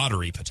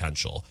lottery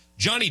potential.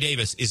 Johnny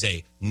Davis is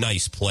a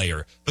nice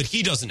player, but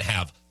he doesn't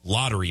have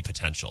lottery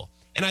potential.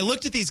 And I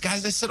looked at these guys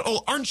and I said,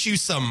 oh, aren't you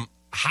some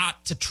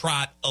hot to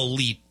trot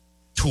elite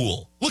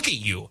tool? Look at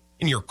you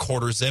in your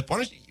quarter zip. Why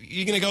don't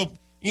you gonna go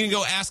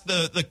ask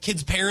the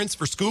kids' parents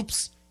for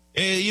scoops?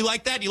 You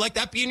like that? You like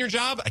that being your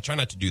job? I try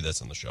not to do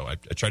this on the show. I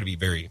try to be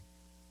very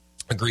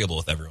agreeable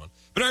with everyone.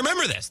 But I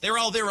remember this. They were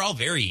all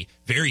very,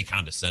 very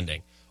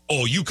condescending.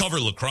 Oh, you cover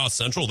La Crosse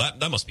Central?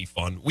 That must be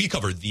fun. We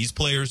cover these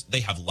players. They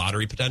have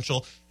lottery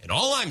potential. And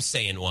all I'm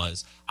saying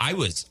was I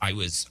was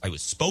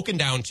spoken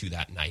down to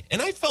that night.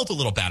 And I felt a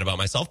little bad about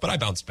myself, but I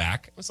bounced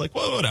back. I was like,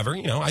 well, whatever.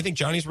 I think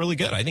Johnny's really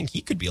good. I think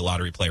he could be a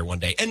lottery player one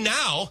day. And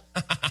now,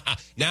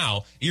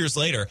 years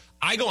later,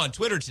 I go on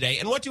Twitter today,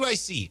 and what do I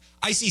see?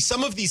 I see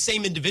some of these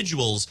same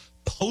individuals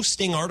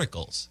posting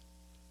articles,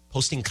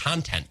 posting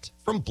content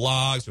from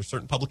blogs or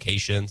certain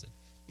publications.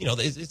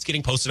 It's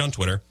getting posted on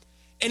Twitter.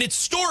 And it's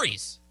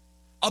stories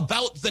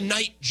about the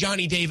night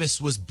Johnny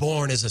Davis was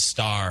born as a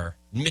star.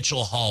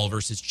 Mitchell Hall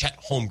versus Chet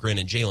Holmgren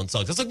and Jalen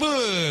Suggs. It's like,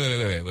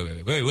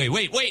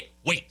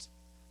 wait.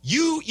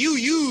 You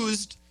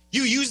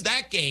used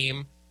that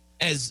game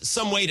as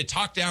some way to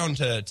talk down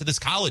to this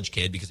college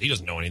kid because he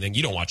doesn't know anything.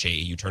 You don't watch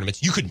AAU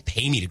tournaments. You couldn't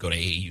pay me to go to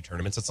AAU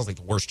tournaments. That sounds like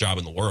the worst job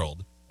in the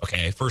world.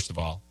 Okay, first of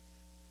all.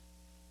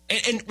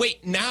 And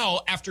wait,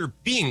 now after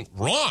being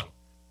wrong,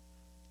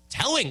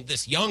 telling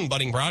this young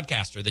budding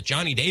broadcaster that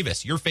Johnny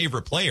Davis, your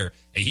favorite player,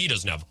 he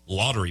doesn't have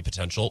lottery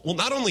potential. Well,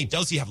 not only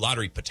does he have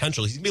lottery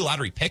potential, he's going to be a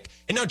lottery pick.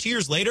 And now 2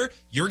 years later,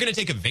 you're going to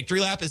take a victory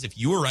lap as if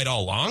you were right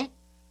all along?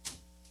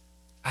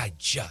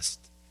 Dios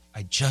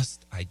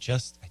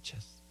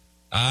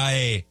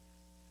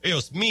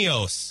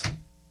míos.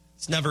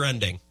 It's never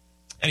ending.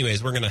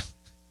 Anyways, I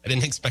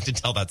didn't expect to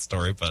tell that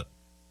story, but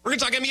we're going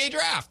to talk NBA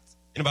draft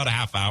in about a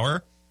half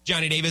hour.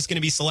 Johnny Davis going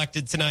to be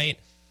selected tonight.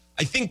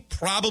 I think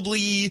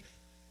probably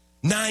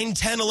 9,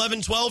 10,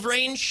 11, 12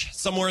 range,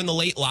 somewhere in the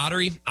late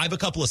lottery. I have a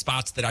couple of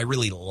spots that I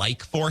really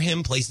like for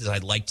him, places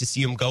I'd like to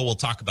see him go. We'll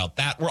talk about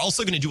that. We're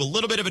also going to do a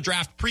little bit of a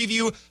draft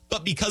preview,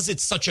 but because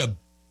it's such a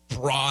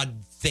broad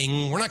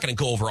thing, we're not going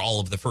to go over all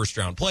of the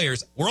first-round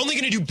players. We're only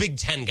going to do Big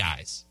Ten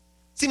guys.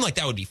 Seemed like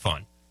that would be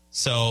fun.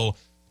 So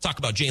talk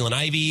about Jaden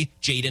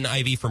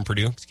Ivey from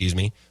Purdue, excuse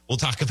me. We'll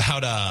talk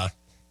about...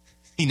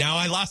 Now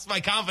I lost my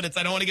confidence.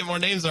 I don't want to get more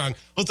names wrong.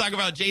 We'll talk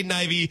about Jaden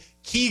Ivey,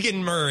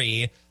 Keegan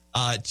Murray,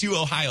 2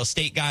 Ohio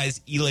State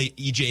guys,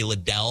 EJ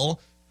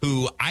Liddell,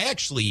 who I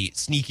actually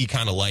sneaky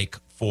kind of like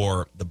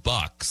for the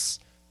Bucks,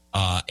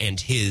 and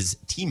his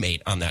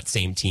teammate on that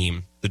same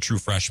team, the true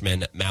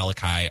freshman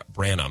Malachi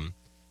Branham,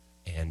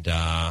 and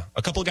a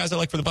couple of guys I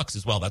like for the Bucks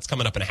as well. That's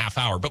coming up in a half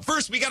hour. But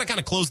first, we got to kind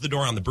of close the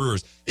door on the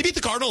Brewers. They beat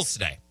the Cardinals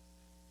today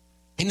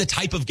in the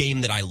type of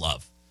game that I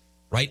love.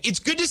 Right? It's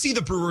good to see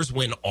the Brewers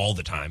win all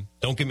the time.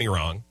 Don't get me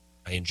wrong.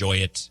 I enjoy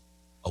it.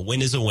 A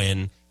win is a win,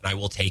 and I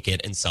will take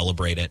it and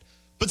celebrate it.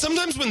 But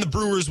sometimes when the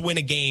Brewers win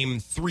a game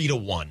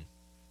 3-1,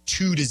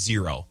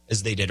 2-0,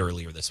 as they did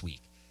earlier this week,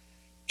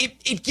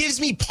 it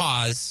gives me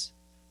pause,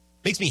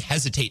 makes me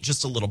hesitate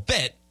just a little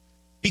bit,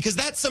 because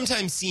that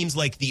sometimes seems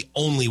like the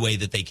only way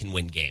that they can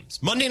win games.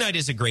 Monday night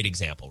is a great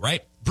example,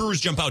 right? Brewers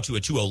jump out to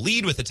a 2-0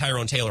 lead with a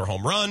Tyrone Taylor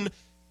home run.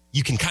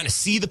 You can kind of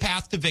see the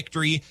path to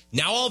victory.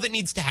 Now all that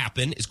needs to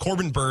happen is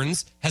Corbin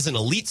Burns has an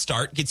elite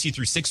start, gets you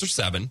through 6 or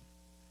 7,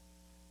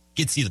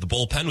 gets you to the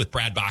bullpen with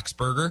Brad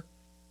Boxberger,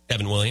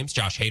 Devin Williams,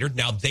 Josh Hader.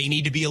 Now they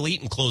need to be elite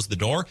and close the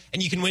door,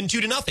 and you can win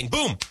 2-0.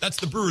 Boom. That's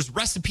the Brewers'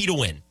 recipe to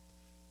win.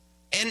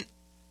 And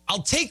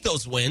I'll take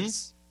those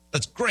wins.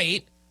 That's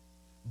great.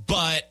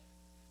 But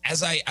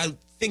as I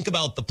think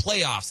about the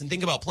playoffs and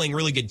think about playing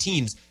really good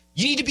teams,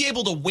 you need to be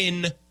able to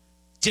win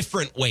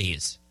different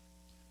ways.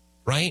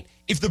 Right?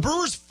 If the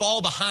Brewers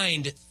fall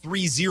behind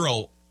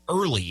 3-0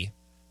 early,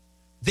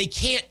 they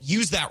can't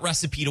use that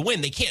recipe to win.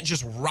 They can't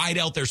just ride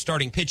out their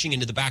starting pitching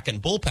into the back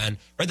end bullpen,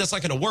 right? That's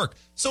not going to work.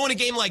 So in a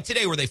game like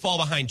today where they fall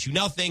behind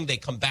 2-0, they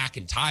come back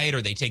and tie it,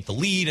 or they take the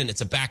lead and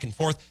it's a back and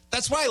forth.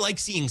 That's why I like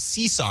seeing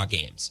seesaw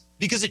games,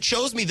 because it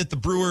shows me that the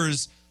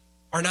Brewers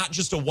are not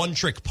just a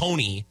one-trick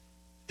pony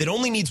that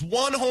only needs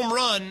one home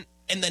run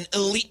and then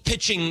elite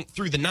pitching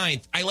through the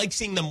 9th. I like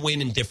seeing them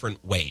win in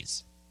different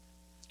ways.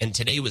 And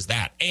today was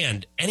that.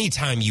 And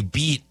anytime you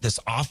beat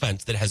this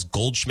offense that has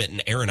Goldschmidt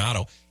and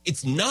Arenado,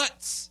 it's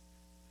nuts.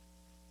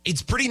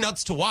 It's pretty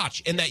nuts to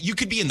watch. And that you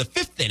could be in the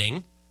 5th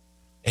inning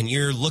and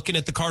you're looking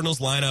at the Cardinals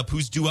lineup,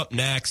 who's due up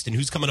next and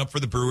who's coming up for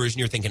the Brewers. And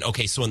you're thinking,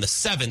 okay, so in the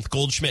 7th,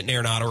 Goldschmidt and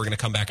Arenado are going to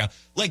come back out.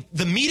 Like,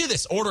 the meat of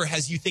this order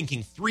has you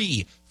thinking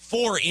 3-4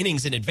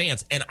 innings in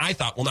advance. And I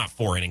thought, well, not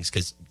 4 innings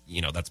because,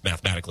 that's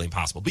mathematically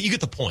impossible. But you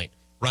get the point,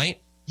 right?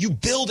 You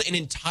build an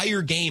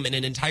entire game and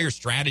an entire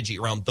strategy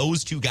around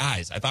those two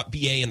guys. I thought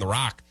BA and The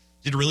Rock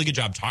did a really good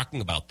job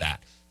talking about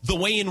that. the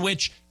way in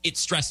which it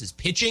stresses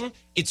pitching,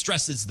 it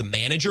stresses the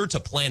manager to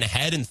plan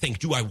ahead and think,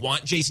 do I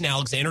want Jason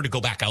Alexander to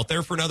go back out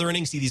there for another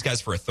inning, see these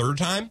guys for a third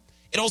time?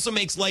 It also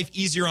makes life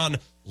easier on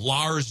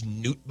Lars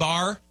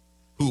Nootbaar,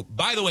 who,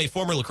 by the way,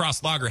 former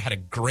lacrosse logger, had a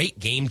great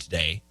game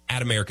today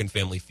at American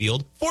Family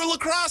Field for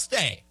Lacrosse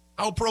Day.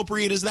 How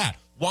appropriate is that?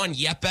 Juan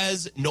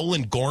Yepes,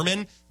 Nolan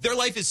Gorman, their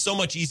life is so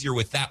much easier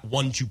with that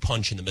 1-2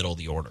 punch in the middle of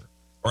the order.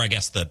 Or I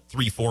guess the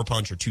 3-4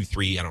 punch or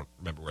 2-3. I don't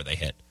remember where they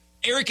hit.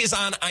 Eric is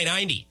on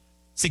I-90,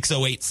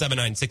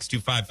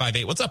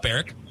 608-796-2558. What's up,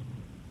 Eric?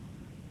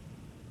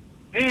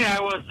 Hey,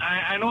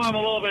 I know I'm a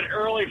little bit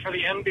early for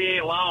the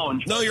NBA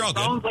lounge. No, you're all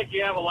good. Sounds like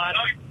you have a lot.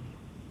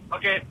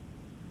 Okay.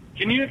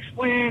 Can you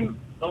explain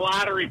the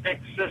lottery pick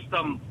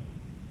system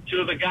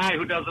to the guy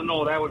who doesn't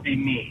know? That would be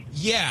me.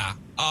 Yeah.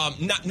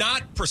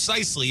 Not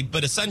precisely,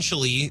 but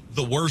essentially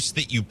the worse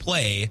that you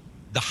play,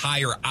 the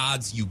higher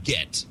odds you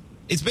get.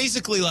 It's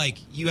basically like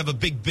you have a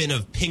big bin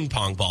of ping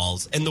pong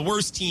balls, and the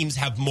worst teams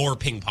have more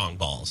ping pong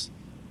balls.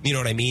 You know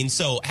what I mean?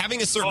 So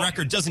having a certain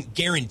record doesn't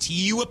guarantee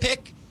you a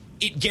pick.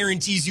 It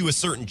guarantees you a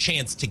certain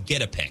chance to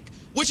get a pick,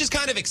 which is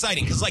kind of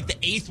exciting because like the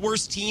 8th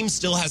worst team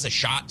still has a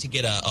shot to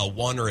get a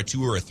 1 or a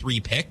 2 or a 3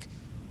 pick,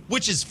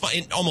 which is fun.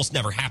 It almost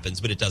never happens,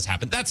 but it does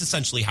happen. That's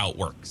essentially how it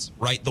works,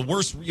 right? The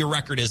worse your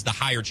record is, the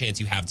higher chance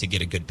you have to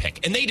get a good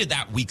pick. And they did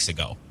that weeks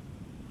ago.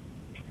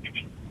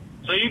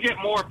 So you get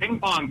more ping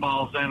pong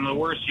balls than the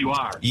worse you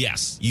are.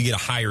 Yes, you get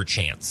a higher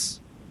chance.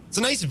 It's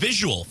a nice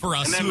visual for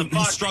us who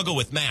struggle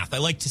with math. I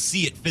like to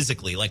see it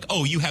physically. Like,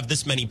 oh, you have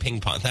this many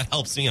ping pong. That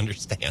helps me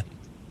understand.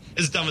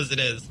 As dumb as it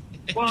is.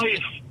 Well,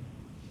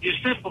 you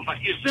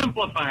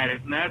simplified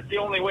it, and that's the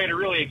only way to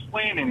really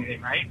explain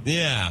anything, right?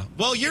 Yeah.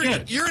 Well, you're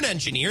an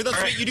engineer.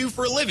 That's what you do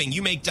for a living.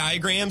 You make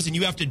diagrams, and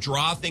you have to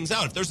draw things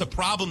out. If there's a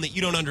problem that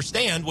you don't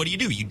understand, what do?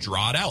 You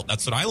draw it out.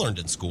 That's what I learned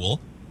in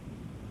school.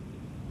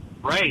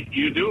 Right,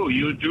 you do.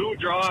 You do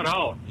draw it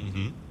out.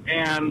 Mm-hmm.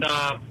 And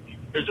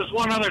there's just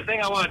one other thing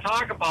I want to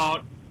talk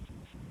about.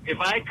 If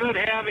I could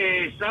have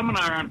a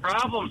seminar on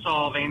problem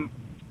solving,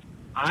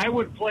 I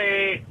would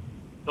play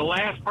the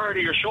last part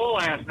of your show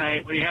last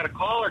night when you had a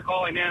caller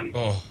calling in,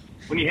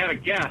 when you had a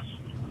guest.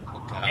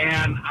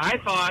 And I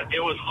thought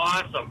it was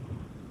awesome.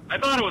 I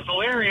thought it was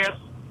hilarious,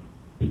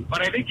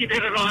 but I think you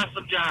did an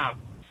awesome job.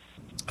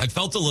 I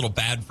felt a little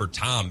bad for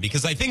Tom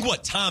because I think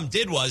what Tom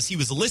did was he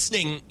was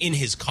listening in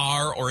his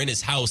car or in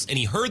his house and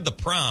he heard the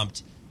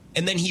prompt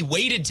and then he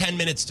waited 10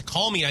 minutes to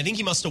call me. I think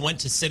he must have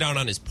went to sit out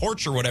on his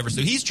porch or whatever.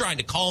 So he's trying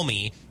to call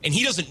me and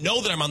he doesn't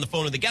know that I'm on the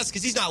phone with the guest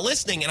because he's not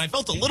listening. And I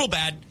felt a little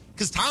bad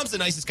because Tom's the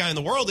nicest guy in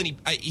the world and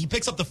he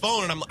picks up the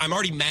phone and I'm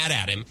already mad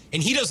at him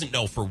and he doesn't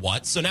know for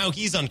what. So now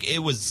he's on.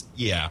 It was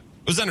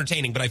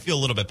entertaining, but I feel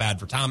a little bit bad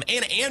for Tom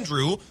and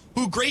Andrew,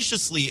 who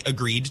graciously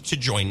agreed to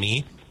join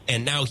me.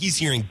 And now he's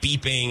hearing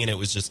beeping, and it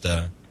was just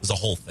a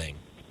whole thing.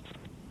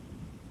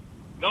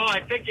 No,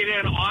 I think you did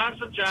an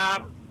awesome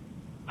job,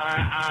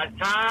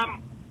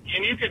 Tom.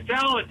 And you could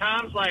tell that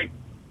Tom's like,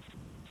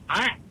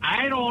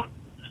 I don't.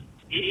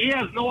 He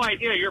has no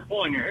idea you're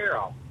pulling your hair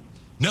out.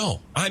 No,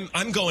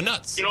 I'm going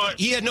nuts. You know what?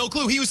 He had no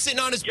clue. He was sitting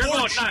on his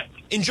porch,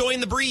 enjoying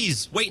the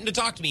breeze, waiting to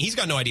talk to me. He's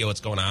got no idea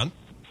what's going on.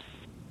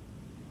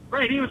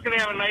 Right, he was going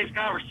to have a nice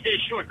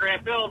conversation with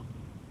Grant Bill.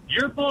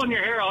 You're pulling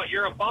your hair out.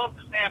 You're about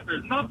to snap.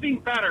 There's nothing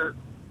better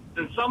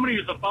than somebody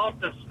who's about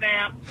to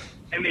snap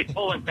and they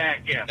pull it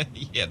back in.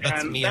 Yeah,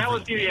 that's me. That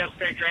was you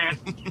yesterday, Grant.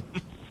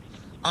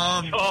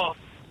 So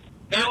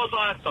that was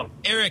awesome.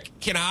 Eric,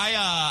 can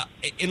I,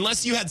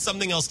 unless you had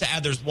something else to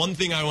add, there's one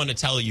thing I want to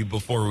tell you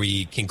before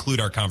we conclude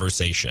our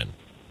conversation.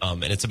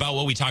 And it's about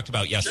what we talked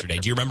about yesterday.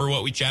 Do you remember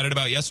what we chatted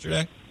about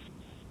yesterday?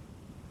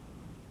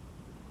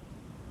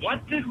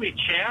 What did we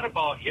chat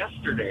about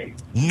yesterday?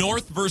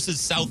 North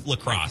versus South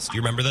lacrosse. Do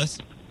you remember this?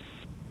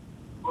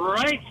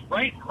 Right.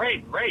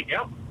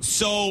 Yep.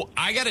 So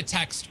I got a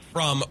text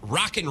from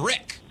Rockin'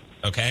 Rick,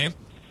 okay?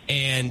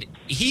 And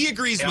he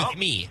agrees with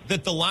me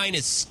that the line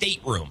is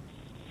stateroom.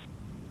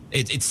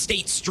 It's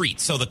State Street,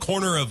 so the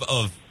corner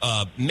of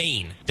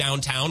Main,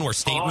 downtown, where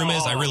stateroom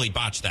is. I really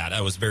botched that.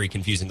 That was very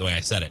confusing the way I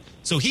said it.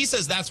 So he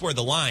says that's where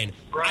the line.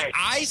 Right.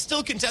 I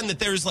still contend that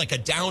there's like a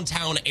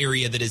downtown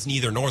area that is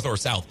neither north or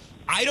south.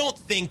 I don't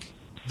think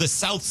the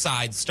south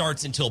side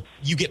starts until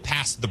you get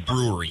past the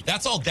brewery.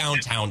 That's all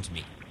downtown to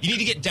me. You need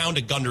to get down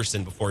to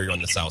Gunderson before you're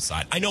on the south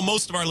side. I know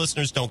most of our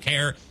listeners don't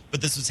care,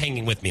 but this was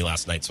hanging with me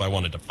last night, so I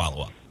wanted to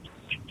follow up.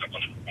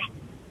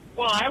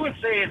 Well, I would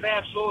say it's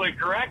absolutely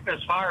correct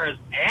as far as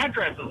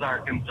addresses are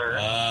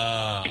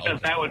concerned, because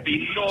that would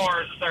be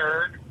north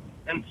third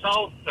and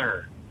south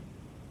third.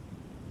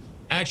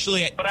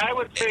 Actually, but I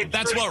would say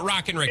that's what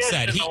Rockin' Rick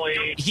said.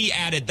 He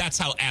added that's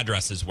how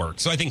addresses work.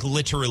 So I think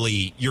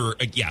literally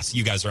yes,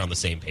 you guys are on the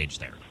same page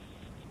there.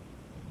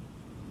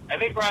 I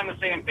think we're on the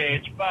same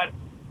page, but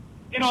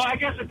I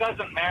guess it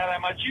doesn't matter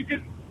that much.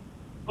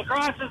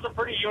 Lacrosse is a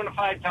pretty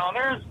unified town.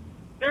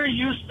 There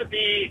used to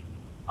be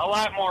a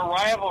lot more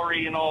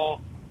rivalry,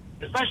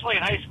 especially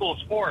in high school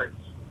sports.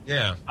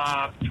 Yeah.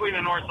 Between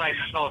the north side and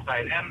the south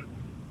side. And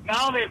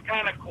now they've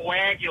kind of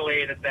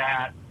coagulated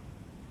that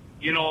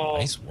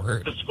Nice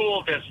word. the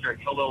school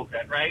district a little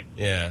bit, right?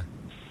 Yeah.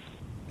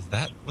 Is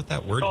that what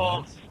that word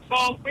means?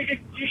 So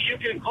you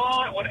can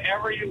call it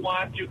whatever you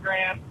want to,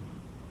 Grant.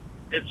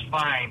 It's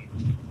fine.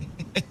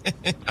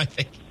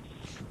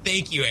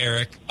 Thank you,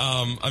 Eric.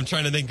 I'm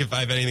trying to think if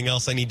I have anything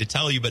else I need to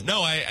tell you, but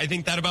no, I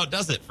think that about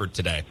does it for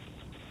today.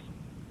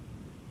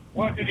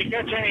 What, did you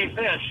catch any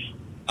fish?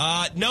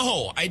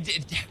 No, I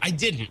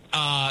didn't.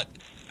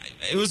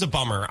 It was a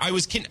bummer. I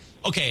was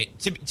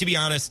to be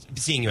honest,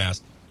 seeing you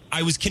ask,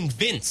 I was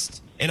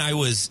convinced and I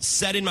was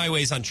set in my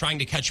ways on trying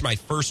to catch my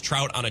first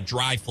trout on a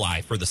dry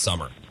fly for the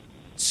summer.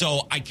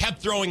 So I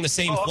kept throwing the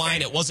same fly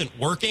and it wasn't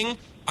working.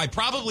 I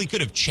probably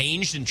could have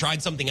changed and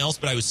tried something else,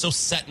 but I was so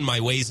set in my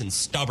ways and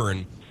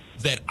stubborn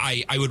that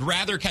I would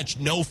rather catch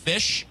no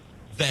fish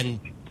than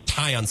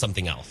tie on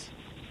something else.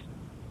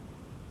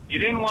 You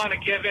didn't want to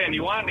give in.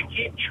 You wanted to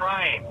keep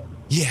trying.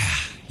 Yeah.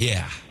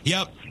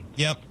 Yep.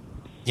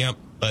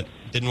 But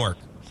it didn't work.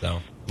 So,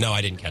 no,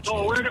 I didn't catch it.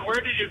 So where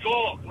did you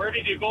go? Where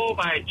did you go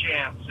by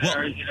chance?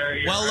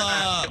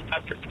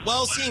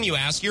 Well, seeing you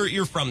ask,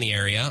 you're from the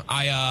area.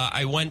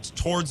 I went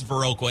towards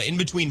Viroqua, in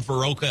between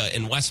Viroqua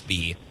and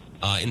Westby,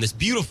 in this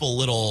beautiful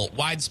little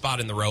wide spot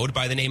in the road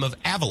by the name of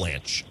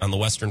Avalanche on the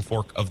western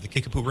fork of the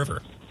Kickapoo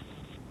River.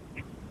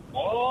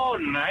 Oh,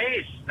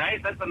 nice.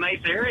 That's a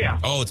nice area.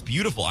 Oh, it's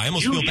beautiful. I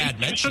almost feel bad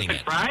mentioning it. You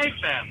took a drive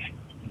then.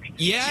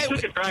 Yeah. You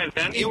took a drive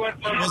then. You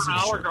went for an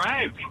hour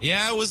drive.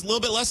 Yeah, it was a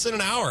little bit less than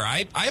an hour.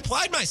 I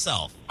applied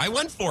myself. I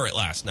went for it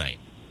last night.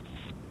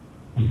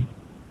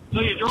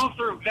 So you drove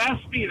through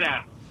Vespy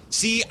then?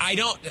 See,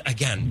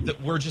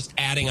 we're just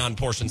adding on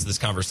portions of this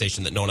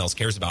conversation that no one else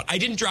cares about. I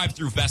didn't drive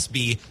through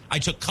Vespy. I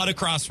took Cut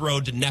Across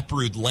Road to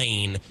Neprud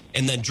Lane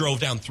and then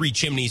drove down Three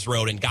Chimneys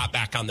Road and got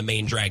back on the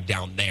main drag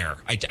down there.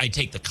 I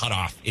take the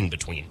cutoff in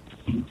between.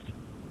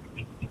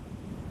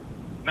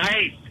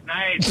 Nice.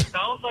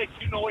 Sounds like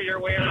you know your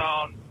way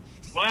around.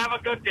 Well, have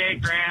a good day,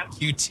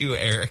 Grant. You too,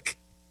 Eric.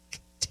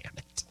 Damn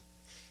it.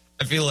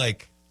 I feel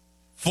like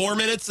 4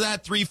 minutes of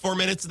that, 4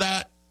 minutes of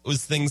that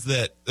was things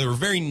that were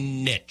very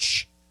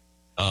niche.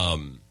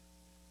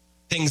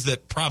 Things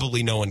that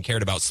probably no one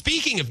cared about.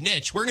 Speaking of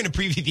niche, we're going to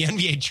preview the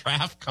NBA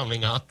draft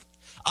coming up.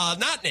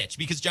 Not niche,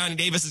 because Johnny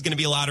Davis is going to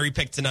be a lottery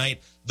pick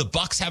tonight. The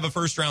Bucks have a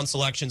first-round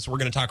selection, so we're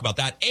going to talk about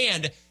that.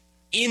 And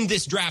in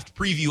this draft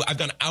preview, I've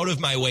gone out of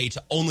my way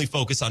to only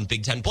focus on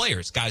Big Ten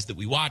players, guys that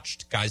we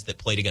watched, guys that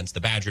played against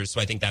the Badgers.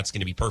 So I think that's going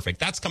to be perfect.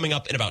 That's coming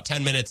up in about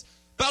 10 minutes.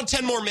 About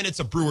 10 more minutes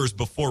of Brewers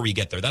before we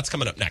get there. That's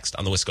coming up next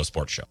on the Wisco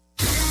Sports Show.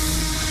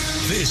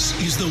 This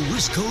is the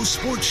Wisco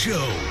Sports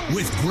Show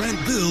with Grant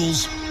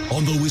Bills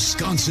on the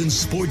Wisconsin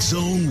Sports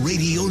Zone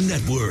Radio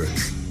Network.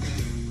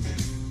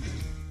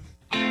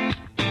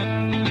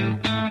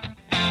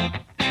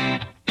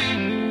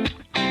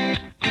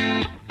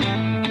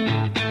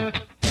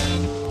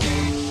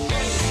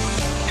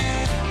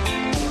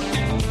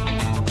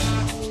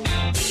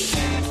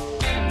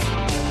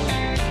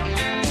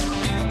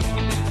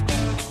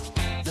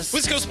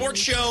 Wisco Sports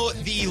Show,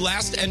 the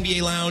last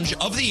NBA Lounge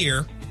of the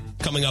year.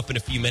 Coming up in a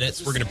few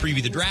minutes, we're going to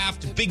preview the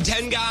draft. Big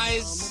Ten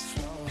guys,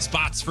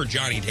 spots for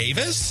Johnny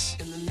Davis,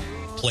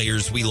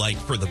 players we like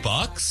for the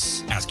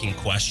Bucks, asking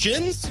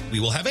questions.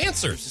 We will have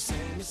answers.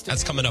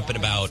 That's coming up in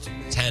about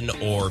 10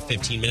 or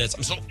 15 minutes.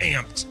 I'm so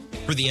amped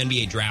for the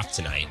NBA draft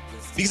tonight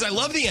because I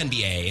love the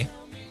NBA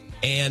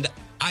and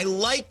I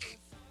like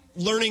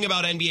learning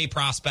about NBA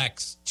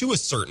prospects to a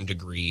certain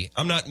degree.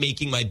 I'm not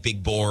making my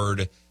big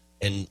board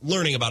and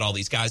learning about all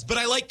these guys, but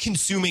I like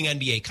consuming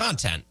NBA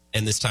content.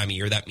 And this time of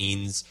year, that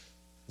means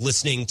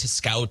listening to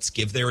scouts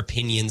give their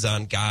opinions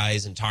on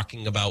guys and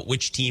talking about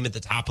which team at the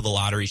top of the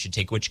lottery should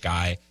take which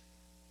guy.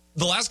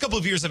 The last couple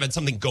of years, I've had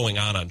something going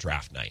on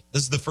draft night.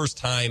 This is the first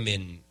time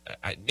maybe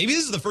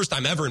this is the first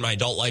time ever in my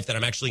adult life that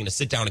I'm actually going to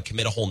sit down and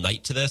commit a whole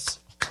night to this.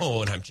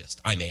 Oh, and I'm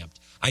amped.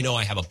 I know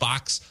I have a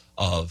box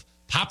of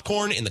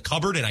popcorn in the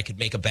cupboard and I could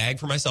make a bag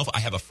for myself. I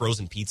have a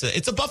frozen pizza.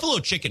 It's a buffalo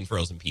chicken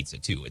frozen pizza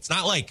too. It's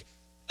not like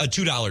a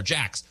 $2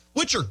 Jack's,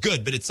 which are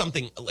good, but it's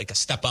something like a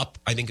step up.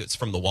 I think it's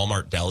from the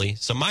Walmart deli.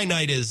 So my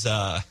night is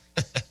not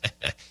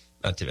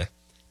to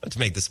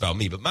make this about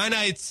me, but my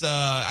night's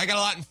I got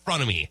a lot in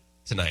front of me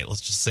tonight. Let's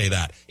just say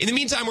that. In the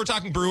meantime, we're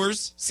talking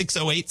Brewers.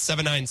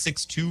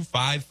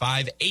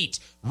 608-796-2558.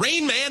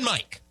 Rain Man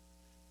Mike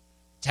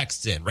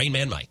texts in. Rain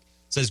Man Mike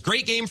says,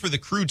 great game for the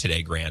Crew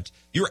today, Grant.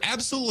 You're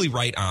absolutely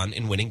right on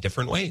in winning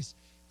different ways.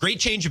 Great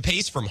change of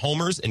pace from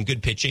homers and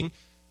good pitching.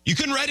 You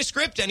couldn't write a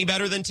script any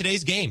better than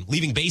today's game.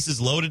 Leaving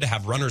bases loaded to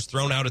have runners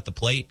thrown out at the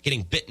plate,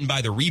 getting bitten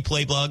by the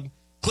replay bug,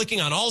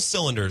 clicking on all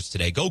cylinders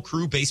today. Go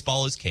Crew,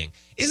 baseball is king.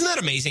 Isn't that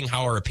amazing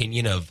how our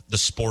opinion of the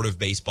sport of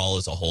baseball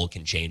as a whole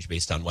can change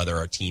based on whether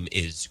our team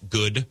is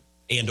good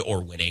and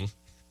or winning?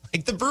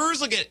 Like the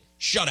Brewers will get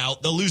shut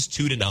out. They'll lose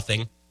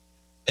 2-0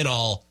 and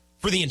all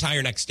for the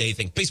entire next day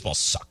think baseball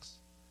sucks.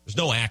 There's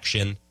no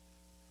action.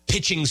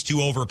 Pitching's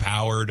too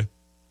overpowered.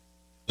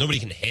 Nobody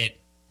can hit.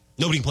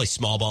 Nobody can play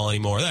small ball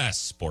anymore. That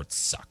sport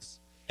sucks.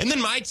 And then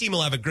my team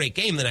will have a great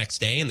game the next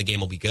day, and the game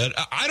will be good.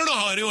 I don't know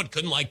how anyone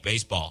couldn't like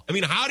baseball. I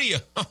mean, how are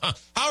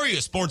you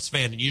a sports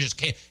fan and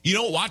you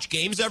don't watch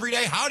games every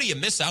day? How do you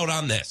miss out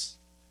on this?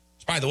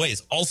 Which, by the way,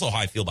 is also how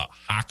I feel about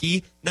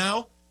hockey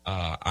now.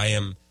 I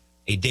am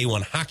a day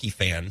one hockey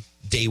fan,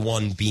 day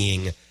one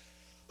being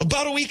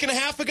about a week and a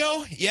half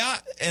ago. Yeah,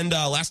 and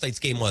last night's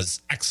game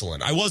was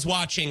excellent. I was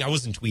watching. I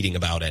wasn't tweeting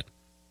about it.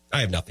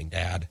 I have nothing to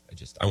add.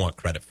 I want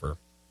credit for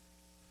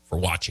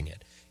watching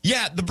it.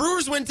 Yeah, the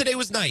Brewers win today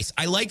was nice.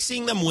 I like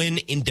seeing them win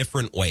in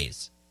different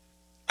ways.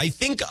 I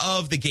think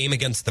of the game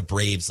against the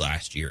Braves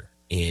last year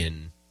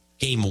in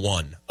game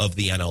 1 of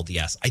the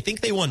NLDS. I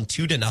think they won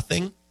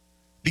 2-0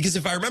 because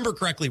if I remember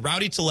correctly,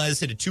 Rowdy Tellez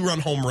hit a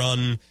 2-run home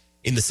run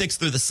in the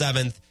 6th or the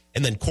 7th,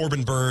 and then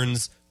Corbin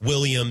Burns,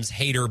 Williams,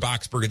 Hader,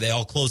 Boxberger, they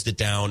all closed it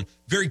down.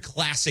 Very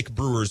classic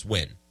Brewers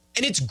win.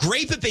 And it's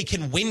great that they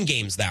can win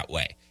games that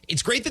way.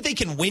 It's great that they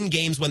can win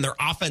games when their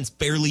offense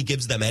barely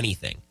gives them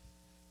anything.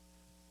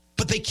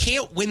 But they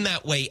can't win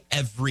that way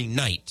every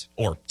night,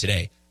 or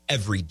today,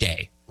 every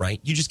day, right?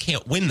 You just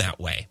can't win that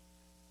way.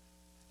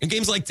 And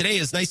games like today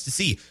is nice to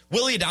see.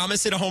 Willy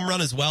Adames hit a home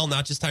run as well,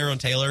 not just Tyrone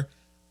Taylor.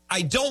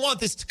 I don't want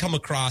this to come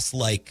across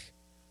like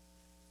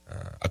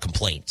a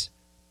complaint,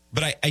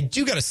 but I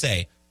do got to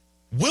say,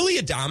 Willy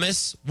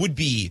Adames would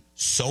be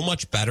so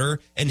much better,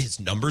 and his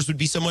numbers would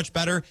be so much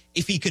better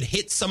if he could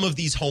hit some of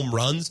these home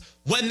runs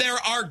when there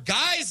are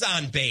guys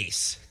on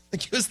base.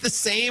 Like it was the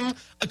same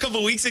a couple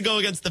of weeks ago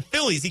against the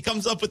Phillies. He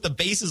comes up with the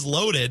bases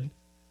loaded.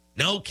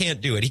 No,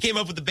 can't do it. He came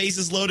up with the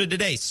bases loaded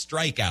today.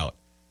 Strikeout.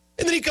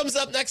 And then he comes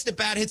up next at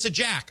bat, hits a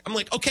jack. I'm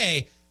like,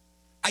 okay,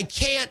 I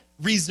can't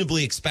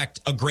reasonably expect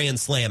a grand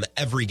slam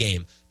every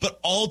game. But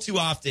all too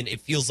often,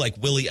 it feels like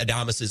Willy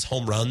Adames'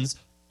 home runs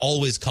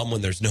always come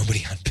when there's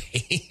nobody on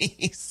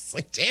base.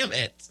 Like, damn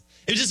it.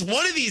 If just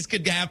one of these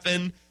could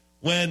happen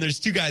when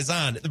there's two guys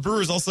on. The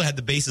Brewers also had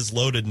the bases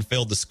loaded and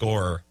failed to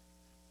score.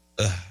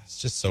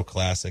 It's just so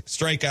classic.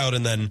 Strikeout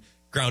and then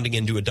grounding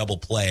into a double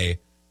play.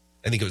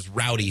 I think it was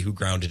Rowdy who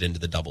grounded into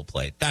the double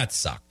play. That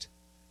sucked.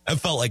 I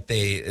felt like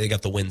they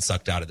got the wind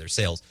sucked out of their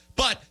sails.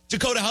 But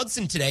Dakota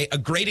Hudson today, a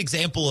great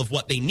example of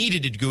what they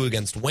needed to do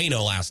against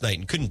Waino last night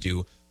and couldn't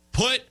do.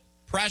 Put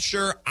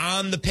pressure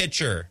on the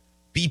pitcher.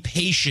 Be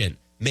patient.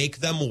 Make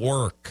them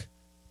work.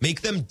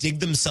 Make them dig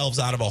themselves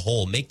out of a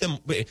hole.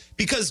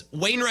 Because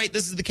Wainwright,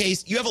 this is the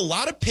case. You have a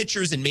lot of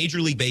pitchers in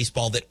Major League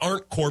Baseball that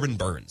aren't Corbin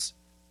Burns.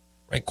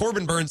 Right,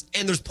 Corbin Burns,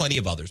 and there's plenty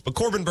of others. But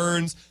Corbin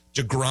Burns,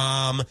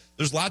 DeGrom,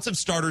 there's lots of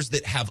starters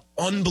that have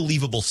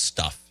unbelievable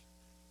stuff.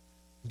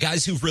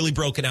 Guys who've really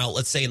broken out,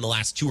 let's say, in the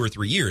last 2 or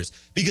 3 years.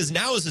 Because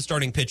now as a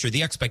starting pitcher,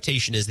 the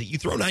expectation is that you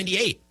throw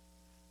 98.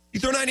 You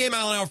throw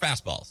 98-mile-an-hour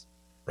fastballs,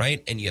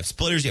 right? And you have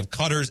splitters, you have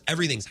cutters.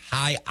 Everything's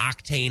high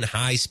octane,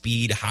 high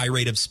speed, high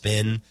rate of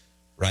spin,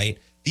 right?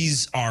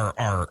 These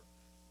are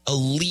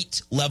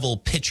elite-level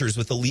pitchers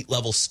with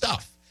elite-level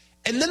stuff.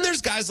 And then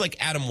there's guys like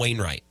Adam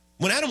Wainwright.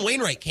 When Adam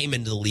Wainwright came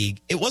into the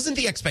league, it wasn't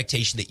the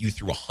expectation that you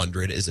threw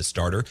 100 as a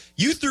starter.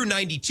 You threw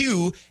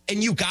 92,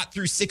 and you got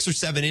through 6 or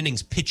 7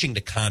 innings pitching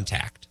to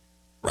contact,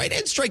 right?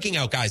 And striking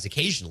out guys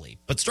occasionally,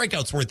 but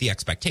strikeouts weren't the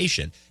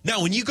expectation.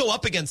 Now, when you go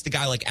up against a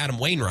guy like Adam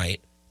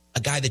Wainwright,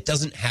 a guy that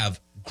doesn't have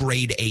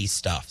grade A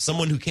stuff,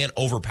 someone who can't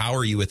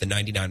overpower you with a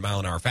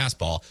 99-mile-an-hour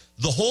fastball,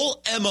 the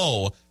whole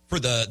MO for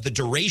the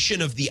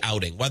duration of the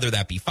outing, whether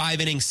that be 5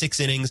 innings,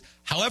 6 innings,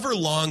 however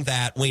long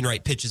that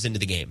Wainwright pitches into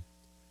the game,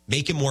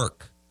 make him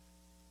work.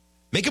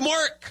 Make him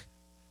work.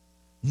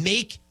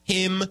 Make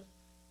him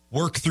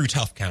work through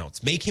tough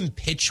counts. Make him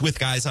pitch with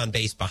guys on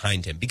base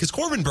behind him. Because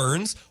Corbin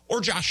Burns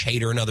or Josh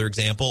Hader, another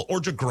example, or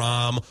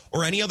DeGrom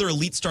or any other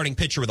elite starting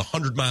pitcher with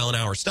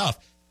 100-mile-an-hour stuff,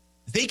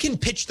 they can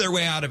pitch their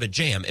way out of a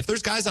jam. If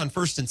there's guys on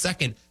first and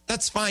second,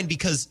 that's fine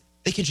because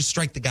they can just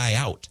strike the guy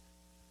out.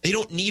 They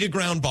don't need a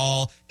ground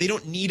ball. They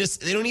don't need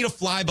a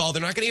fly ball.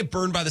 They're not going to get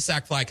burned by the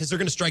sac fly because they're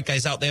going to strike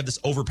guys out. They have this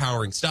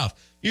overpowering stuff.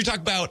 You talk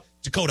about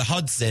Dakota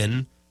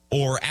Hudson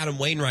or Adam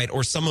Wainwright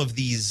or some of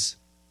these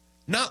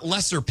not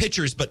lesser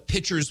pitchers, but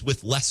pitchers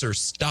with lesser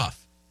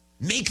stuff.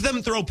 Make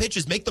them throw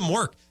pitches. Make them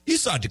work. You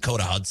saw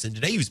Dakota Hudson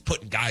today. He was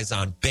putting guys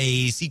on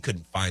base. He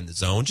couldn't find the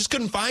zone. Just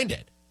couldn't find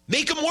it.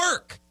 Make them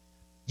work.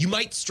 You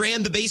might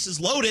strand the bases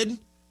loaded,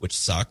 which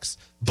sucks.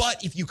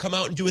 But if you come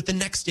out and do it the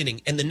next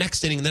inning and the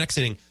next inning and the next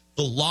inning,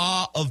 the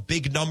law of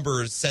big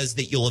numbers says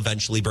that you'll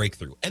eventually break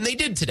through. And they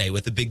did today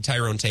with a big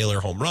Tyrone Taylor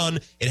home run.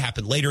 It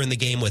happened later in the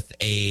game with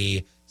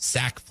a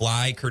sac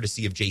fly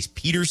courtesy of Jace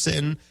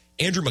Peterson.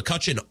 Andrew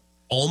McCutchen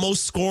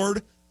almost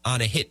scored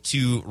on a hit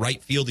to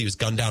right field. He was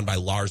gunned down by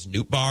Lars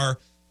Nootbaar.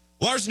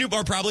 Lars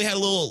Nootbaar probably had a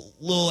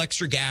little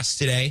extra gas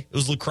today. It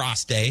was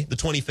Lacrosse Day, the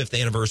 25th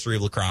anniversary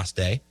of Lacrosse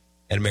Day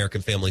at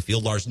American Family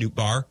Field. Lars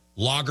Nootbaar,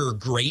 lager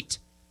great,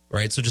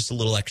 right? So just a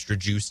little extra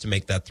juice to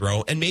make that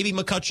throw. And maybe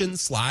McCutchen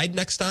slide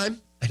next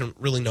time. I don't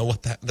really know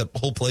what the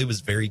whole play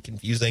was very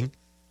confusing.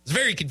 It's a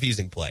very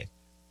confusing play.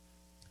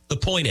 The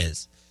point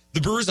is, the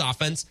Brewers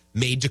offense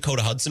made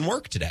Dakota Hudson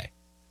work today.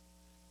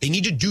 They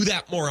need to do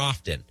that more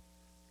often.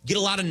 Get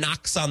a lot of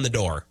knocks on the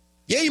door.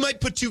 Yeah, you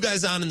might put 2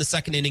 guys on in the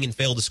second inning and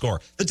fail to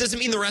score. That doesn't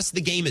mean the rest of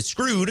the game is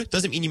screwed.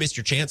 Doesn't mean you missed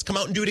your chance. Come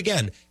out and do it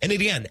again and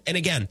again and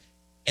again.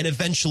 And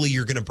eventually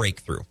you're going to break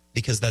through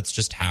because that's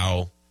just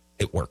how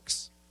it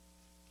works.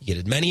 You get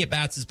as many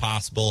at-bats as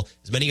possible,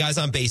 as many guys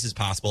on base as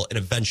possible, and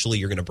eventually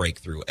you're going to break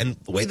through. And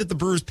the way that the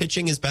Brewers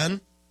pitching has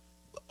been,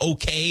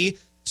 okay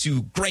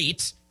to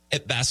great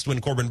at best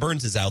when Corbin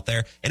Burnes is out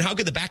there, and how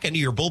good the back end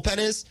of your bullpen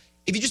is,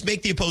 if you just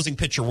make the opposing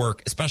pitcher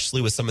work,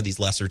 especially with some of these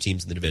lesser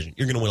teams in the division,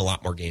 you're going to win a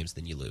lot more games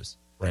than you lose,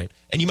 right?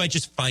 And you might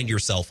just find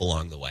yourself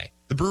along the way.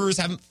 The Brewers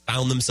haven't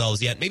found themselves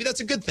yet. Maybe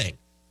that's a good thing.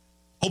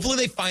 Hopefully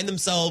they find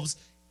themselves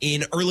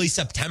in early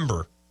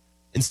September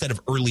instead of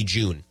early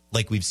June,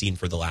 like we've seen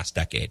for the last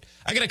decade.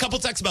 I got a couple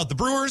texts about the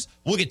Brewers.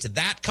 We'll get to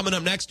that coming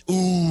up next.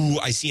 Ooh,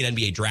 I see an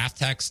NBA draft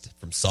text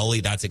from Sully.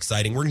 That's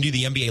exciting. We're going to do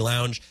the NBA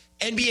Lounge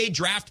NBA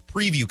draft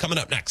preview coming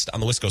up next on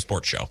the Wisco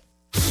Sports Show.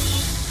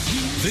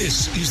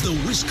 This is the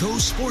Wisco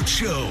Sports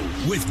Show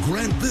with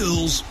Grant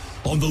Bills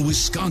on the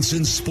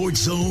Wisconsin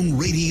Sports Zone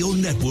Radio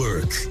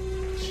Network.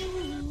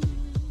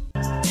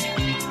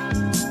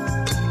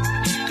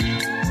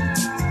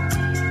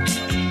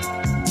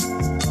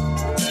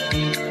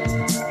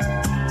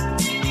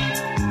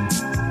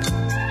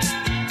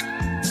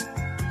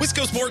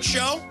 Wisco Sports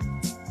Show.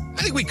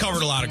 I think we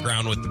covered a lot of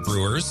ground with the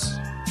Brewers,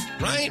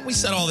 right? We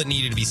said all that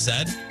needed to be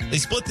said. They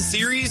split the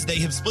series. They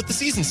have split the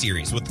season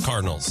series with the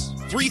Cardinals.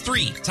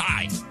 3-3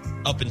 tie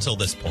up until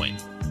this point.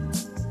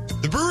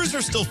 The Brewers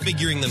are still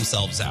figuring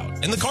themselves out,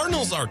 and the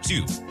Cardinals are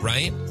too,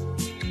 right?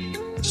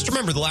 Just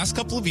remember, the last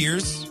couple of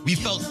years, we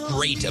felt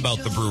great about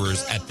the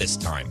Brewers at this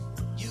time,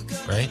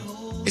 right?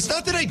 It's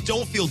not that I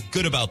don't feel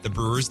good about the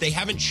Brewers. They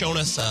haven't shown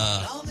us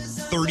a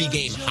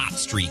 30-game hot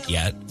streak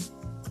yet,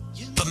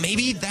 but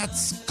maybe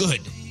that's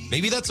good.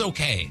 Maybe that's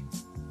okay.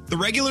 The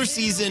regular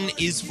season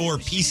is for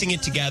piecing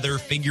it together,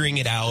 figuring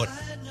it out.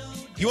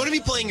 You want to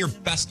be playing your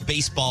best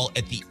baseball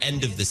at the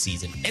end of the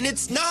season. And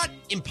it's not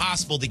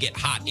impossible to get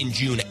hot in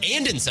June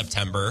and in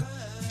September,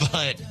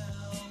 but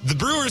the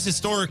Brewers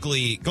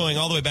historically, going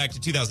all the way back to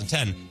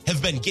 2010,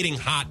 have been getting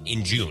hot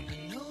in June.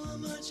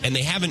 And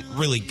they haven't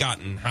really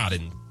gotten hot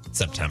in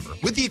September,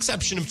 with the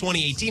exception of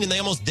 2018, and they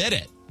almost did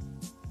it,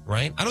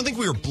 right? I don't think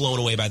we were blown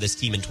away by this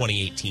team in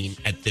 2018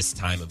 at this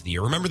time of the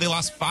year. Remember, they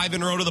lost 5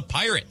 in a row to the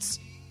Pirates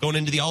going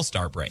into the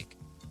All-Star break.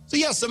 So,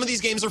 yeah, some of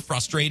these games are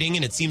frustrating,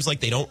 and it seems like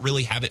they don't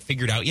really have it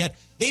figured out yet.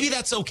 Maybe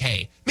that's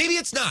okay. Maybe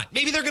it's not.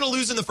 Maybe they're going to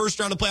lose in the first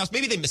round of playoffs.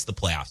 Maybe they miss the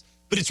playoffs.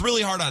 But it's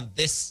really hard on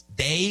this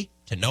day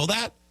to know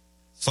that,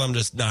 so I'm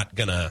just not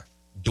going to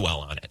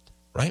dwell on it,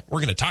 right? We're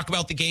going to talk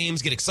about the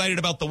games, get excited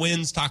about the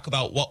wins, talk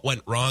about what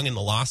went wrong in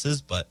the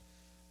losses, but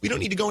we don't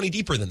need to go any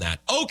deeper than that.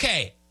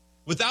 Okay,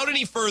 without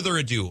any further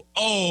ado,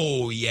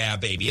 oh, yeah,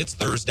 baby, it's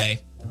Thursday,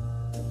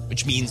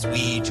 which means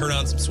we turn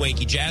on some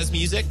swanky jazz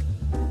music,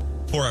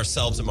 pour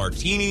ourselves a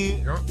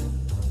martini.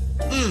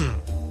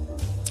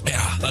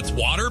 Yeah, that's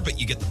water, but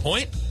you get the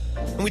point.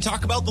 And we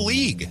talk about the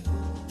league.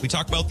 We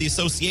talk about the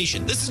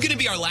association. This is going to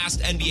be our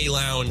last NBA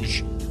Lounge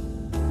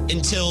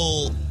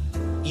until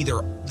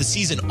either the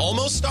season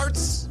almost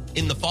starts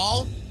in the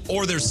fall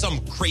or there's some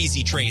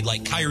crazy trade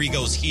like Kyrie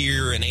goes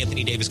here and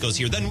Anthony Davis goes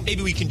here. Then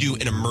maybe we can do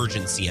an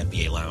emergency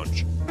NBA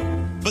Lounge.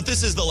 But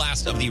this is the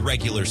last of the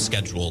regular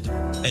scheduled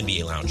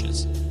NBA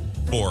Lounges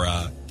for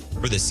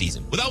this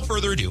season. Without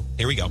further ado,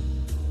 here we go.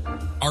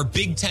 Our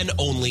Big Ten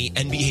only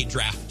NBA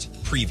draft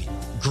preview.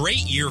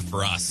 Great year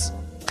for us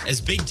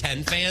as Big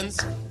Ten fans.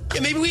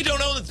 Yeah, maybe we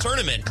don't own the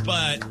tournament,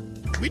 but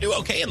we do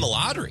okay in the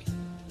lottery.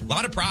 A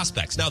lot of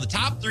prospects. Now, the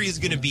top 3 is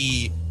going to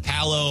be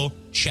Paolo,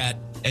 Chet,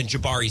 and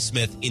Jabari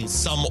Smith in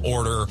some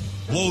order.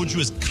 Woj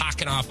was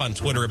cocking off on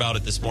Twitter about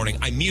it this morning.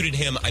 I muted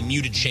him. I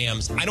muted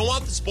Shams. I don't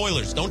want the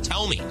spoilers. Don't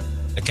tell me,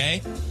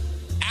 okay?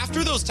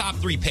 After those top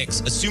 3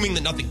 picks, assuming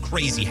that nothing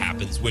crazy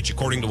happens, which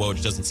according to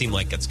Woj doesn't seem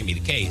like that's going to be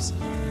the case,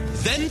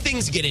 then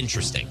things get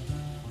interesting.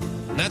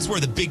 And that's where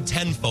the Big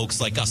Ten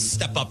folks like us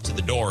step up to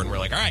the door and we're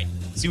like, all right,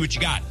 see what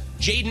you got.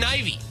 Jaden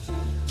Ivey,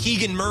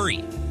 Keegan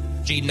Murray.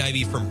 Jaden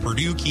Ivey from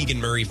Purdue, Keegan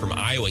Murray from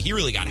Iowa. He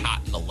really got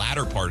hot in the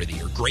latter part of the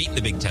year. Great in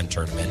the Big Ten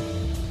tournament.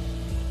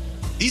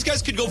 These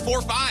guys could go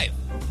 4-5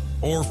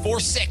 or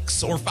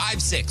 4-6 or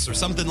 5-6 or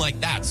something like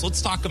that. So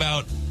let's talk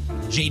about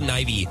Jaden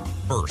Ivey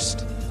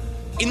first.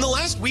 In the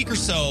last week or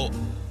so,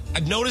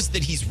 I've noticed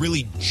that he's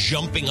really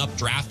jumping up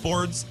draft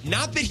boards.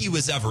 Not that he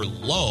was ever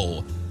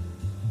low,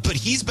 but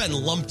he's been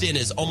lumped in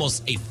as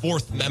almost a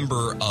 4th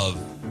member of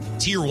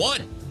Tier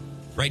 1,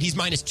 right? He's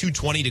minus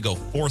 220 to go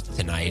 4th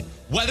tonight.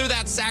 Whether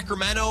that's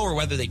Sacramento or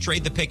whether they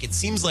trade the pick, it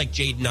seems like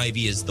Jaden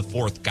Ivey is the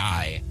 4th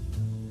guy.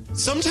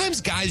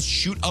 Sometimes guys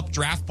shoot up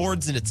draft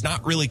boards and it's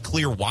not really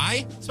clear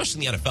why,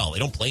 especially in the NFL. They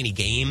don't play any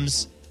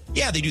games.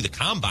 Yeah, they do the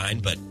combine,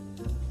 but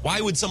why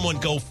would someone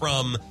go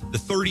from the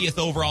 30th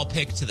overall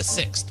pick to the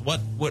 6th?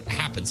 What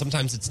happened?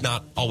 Sometimes it's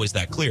not always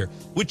that clear.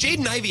 With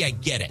Jaden Ivey, I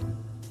get it,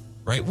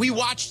 right? We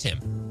watched him.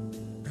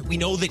 We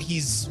know that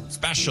he's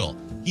special.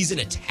 He's an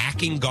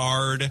attacking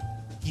guard.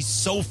 He's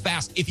so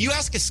fast. If you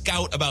ask a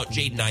scout about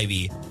Jaden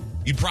Ivey,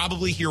 you'd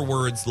probably hear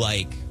words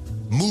like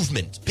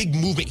movement, big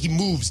movement. He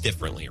moves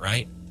differently,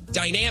 right?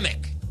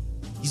 Dynamic.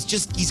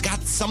 He's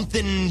got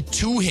something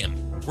to him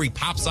where he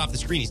pops off the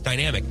screen. He's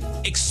dynamic,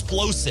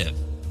 explosive,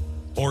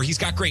 or he's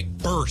got great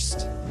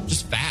burst,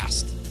 just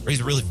fast. Or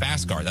he's a really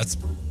fast guard. That's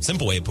a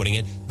simple way of putting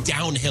it.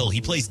 Downhill.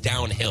 He plays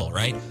downhill,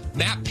 right?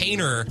 Matt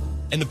Painter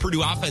and the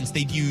Purdue offense,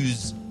 they'd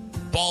use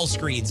ball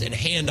screens and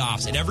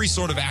handoffs and every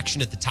sort of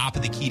action at the top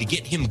of the key to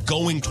get him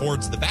going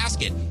towards the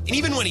basket. And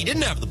even when he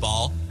didn't have the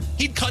ball,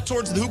 he'd cut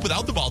towards the hoop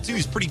without the ball, too.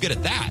 He's pretty good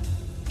at that.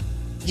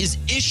 His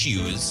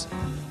issues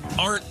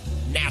aren't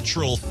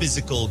natural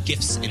physical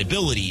gifts and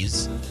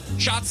abilities.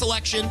 Shot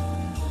selection,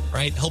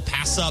 right? He'll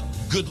pass up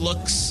good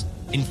looks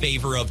in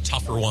favor of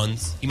tougher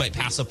ones. He might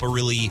pass up a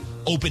really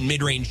open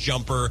mid-range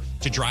jumper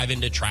to drive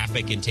into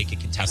traffic and take a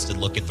contested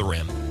look at the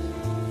rim,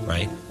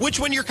 right? Which,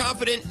 when you're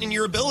confident in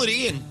your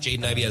ability, and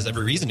Jaden Ivey has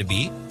every reason to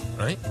be,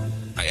 right?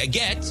 I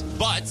get,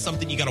 but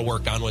something you got to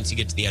work on once you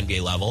get to the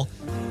NBA level.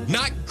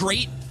 Not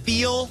great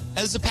feel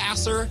as a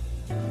passer.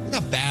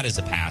 Not bad as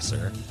a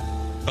passer.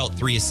 About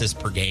 3 assists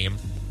per game.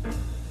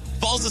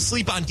 Falls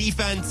asleep on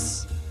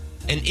defense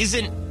and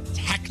isn't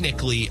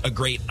technically a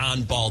great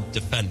on-ball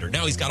defender.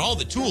 Now, he's got all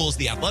the tools,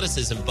 the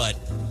athleticism, but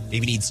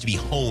maybe needs to be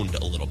honed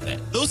a little bit.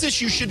 Those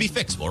issues should be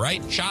fixable,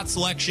 right? Shot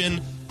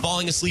selection,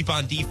 falling asleep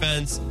on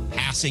defense,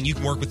 passing, you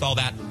can work with all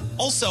that.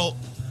 Also,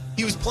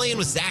 he was playing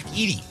with Zach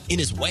Edey in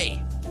his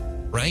way,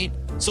 right?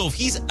 So if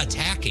he's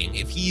attacking,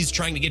 if he's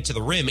trying to get to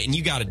the rim, and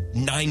you got a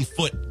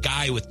 9-foot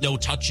guy with no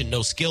touch and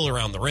no skill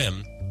around the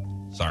rim,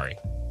 sorry,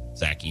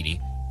 Zach Edey,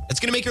 that's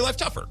going to make your life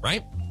tougher,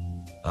 right?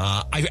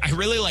 I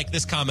really like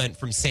this comment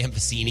from Sam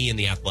Vecini in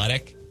The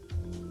Athletic.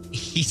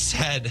 He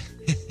said,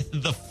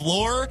 the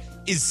floor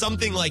is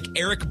something like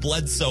Eric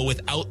Bledsoe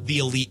without the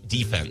elite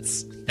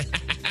defense,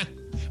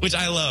 which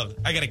I love.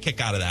 I got a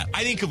kick out of that.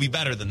 I think he'll be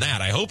better than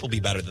that. I hope he'll be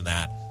better than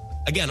that.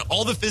 Again,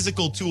 all the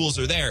physical tools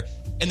are there,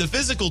 and the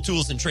physical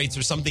tools and traits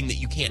are something that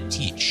you can't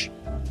teach.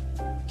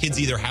 Kids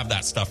either have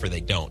that stuff or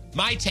they don't.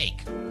 My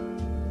take,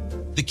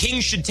 the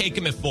Kings should take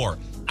him at 4.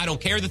 I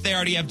don't care that they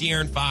already have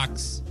De'Aaron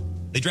Fox.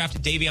 They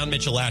drafted Davion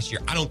Mitchell last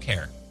year. I don't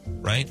care,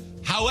 right?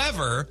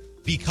 However,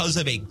 because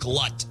of a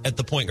glut at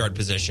the point guard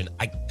position,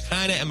 I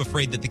kind of am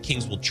afraid that the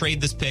Kings will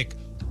trade this pick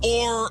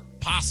or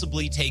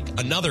possibly take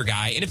another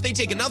guy. And if they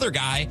take another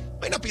guy,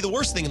 it might not be the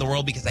worst thing in the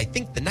world, because I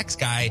think the next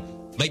guy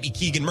might be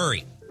Keegan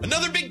Murray.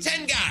 Another Big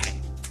Ten guy.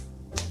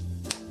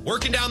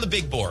 Working down the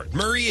big board.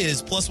 Murray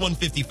is plus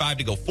 155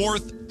 to go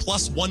 4th,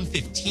 plus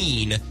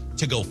 115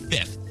 to go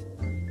 5th.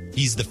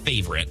 He's the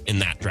favorite in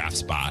that draft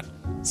spot.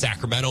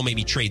 Sacramento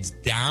maybe trades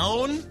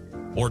down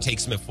or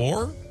takes him at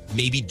 4.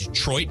 Maybe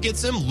Detroit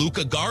gets him.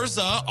 Luka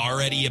Garza,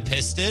 already a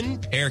Piston.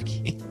 Pair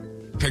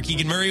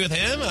Keegan Murray with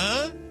him,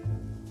 huh?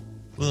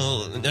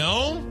 Well,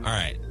 no? All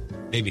right.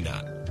 Maybe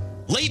not.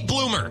 Late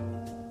bloomer.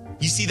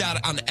 You see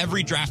that on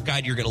every draft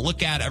guide you're going to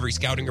look at, every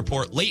scouting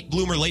report. Late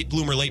bloomer, late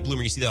bloomer, late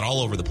bloomer. You see that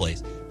all over the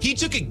place. He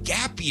took a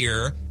gap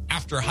year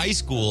after high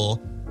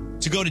school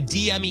to go to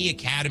DME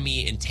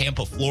Academy in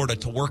Tampa, Florida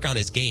to work on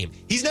his game.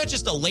 He's not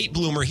just a late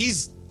bloomer.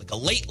 He's like a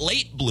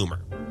late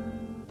bloomer.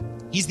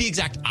 He's the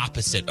exact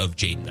opposite of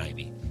Jaden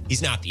Ivey.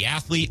 He's not the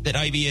athlete that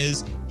Ivey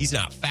is. He's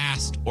not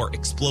fast or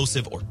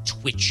explosive or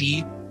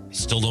twitchy. I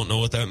still don't know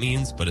what that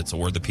means, but it's a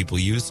word that people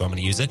use, so I'm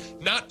going to use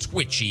it. Not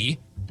twitchy.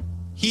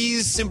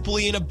 He's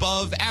simply an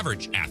above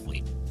average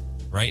athlete,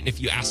 right? And if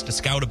you ask a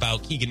scout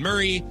about Keegan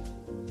Murray,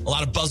 a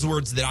lot of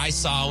buzzwords that I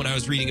saw when I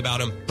was reading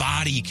about him: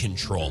 body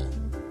control.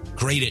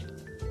 Great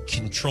at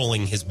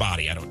controlling his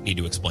body. I don't need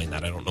to explain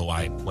that. I don't know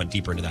why I went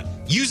deeper into that.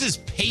 Uses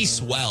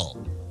pace well,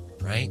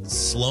 right?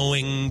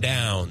 Slowing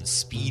down,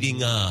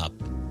 speeding up,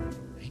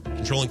 right?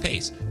 Controlling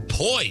pace.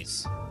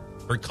 Poise,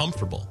 very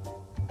comfortable,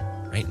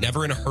 right?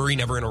 Never in a hurry,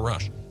 never in a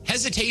rush.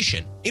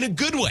 Hesitation, in a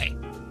good way,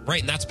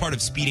 right? And that's part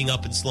of speeding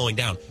up and slowing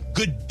down.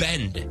 Good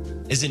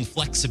bend, as in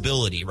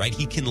flexibility, right?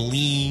 He can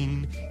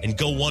lean and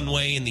go one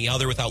way and the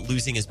other without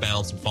losing his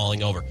balance and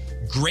falling over.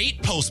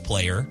 Great post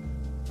player.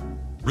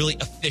 Really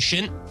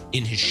efficient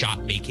in his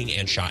shot making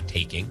and shot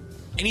taking.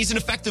 And he's an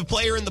effective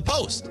player in the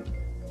post.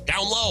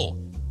 Down low.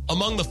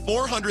 Among the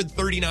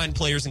 439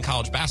 players in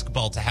college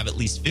basketball to have at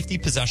least 50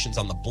 possessions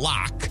on the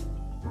block,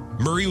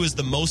 Murray was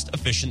the most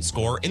efficient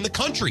scorer in the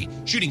country,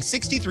 shooting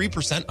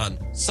 63% on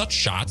such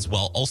shots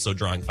while also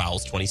drawing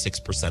fouls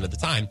 26% of the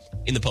time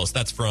in the post.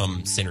 That's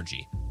from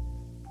Synergy.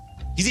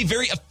 He's a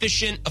very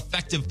efficient,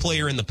 effective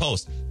player in the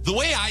post. The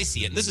way I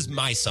see it, and this is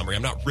my summary,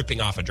 I'm not ripping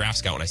off a draft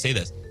scout when I say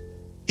this,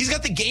 he's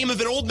got the game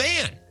of an old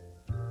man.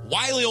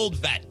 Wily old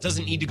vet.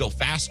 Doesn't need to go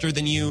faster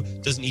than you.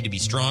 Doesn't need to be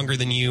stronger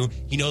than you.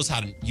 He knows how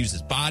to use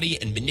his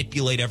body and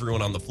manipulate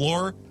everyone on the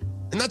floor.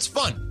 And that's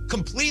fun.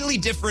 Completely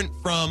different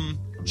from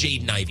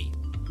Jaden Ivey.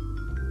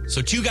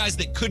 So 2 guys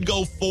that could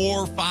go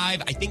 4, 5.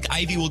 I think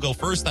Ivey will go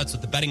first. That's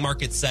what the betting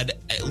market said,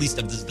 at least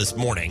of this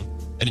morning.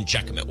 I didn't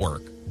check him at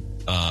work.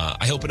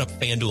 I open up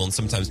FanDuel and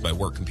sometimes my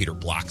work computer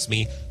blocks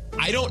me.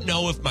 I don't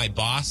know if my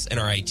boss and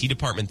our IT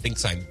department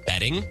thinks I'm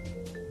betting.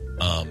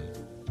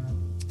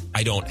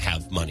 I don't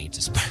have money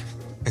to spend.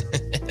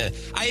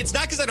 It's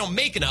not because I don't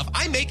make enough.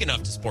 I make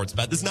enough to sports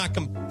bet. This is not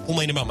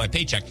complaining about my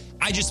paycheck.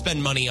 I just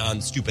spend money on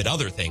stupid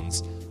other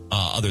things.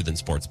 other than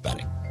sports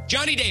betting.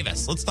 Johnny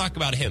Davis, let's talk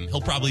about him.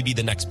 He'll probably be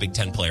the next Big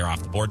Ten player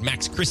off the board.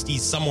 Max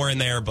Christie's somewhere in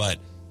there, but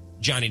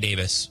Johnny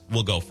Davis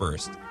will go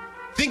first.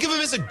 Think of him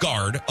as a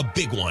guard, a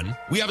big one.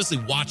 We obviously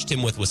watched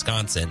him with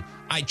Wisconsin.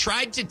 I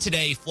tried to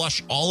today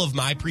flush all of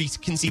my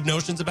preconceived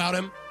notions about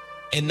him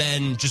and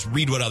then just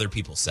read what other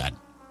people said.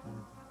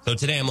 So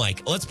today I'm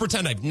like, let's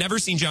pretend I've never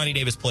seen Johnny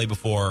Davis play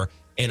before,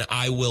 and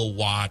I will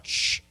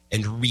watch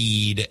and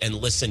read and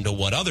listen to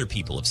what other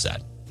people have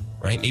said,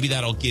 right? Maybe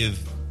that'll give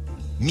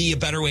me a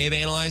better way of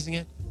analyzing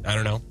it. I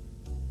don't know.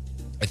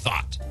 I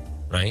thought,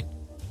 right?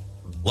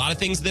 A lot of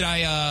things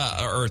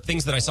that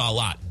things that I saw a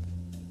lot.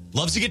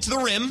 Loves to get to the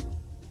rim.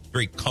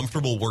 Very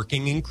comfortable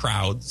working in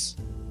crowds.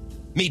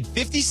 Made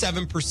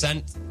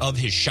 57% of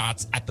his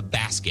shots at the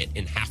basket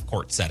in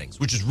half-court settings,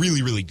 which is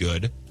really, really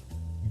good.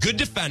 Good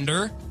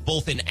defender,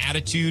 both in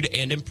attitude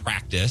and in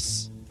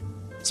practice,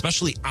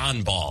 especially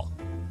on ball,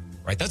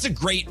 right? That's a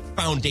great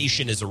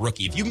foundation as a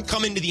rookie. If you can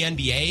come into the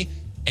NBA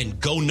and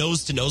go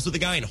nose-to-nose with a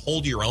guy and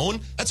hold your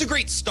own, that's a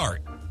great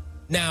start.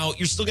 Now,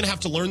 you're still going to have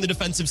to learn the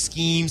defensive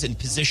schemes and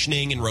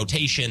positioning and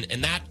rotation,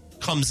 and that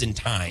comes in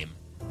time.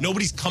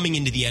 Nobody's coming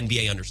into the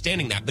NBA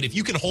understanding that. But if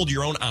you can hold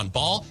your own on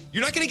ball,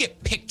 you're not going to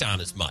get picked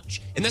on as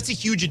much. And that's a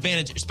huge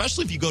advantage,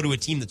 especially if you go to a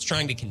team that's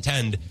trying to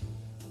contend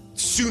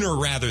sooner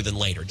rather than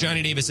later.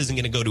 Johnny Davis isn't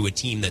going to go to a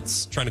team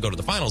that's trying to go to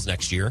the finals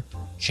next year.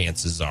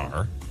 Chances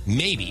are,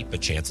 maybe, but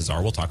chances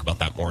are, we'll talk about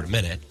that more in a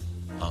minute.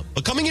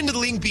 But coming into the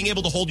league, being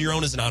able to hold your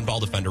own as an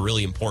on-ball defender,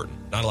 really important.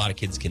 Not a lot of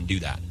kids can do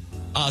that.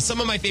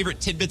 Some of my favorite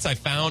tidbits I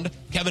found,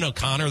 Kevin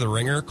O'Connor, the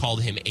Ringer,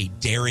 called him a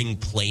daring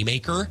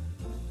playmaker.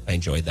 I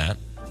enjoyed that.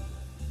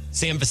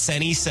 Sam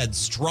Viceni said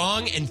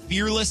strong and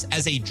fearless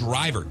as a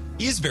driver.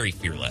 He is very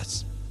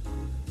fearless.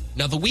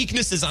 Now, the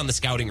weaknesses on the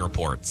scouting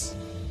reports,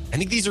 I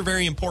think these are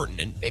very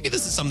important. And maybe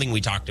this is something we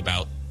talked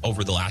about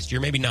over the last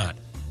year, maybe not,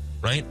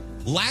 right?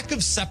 Lack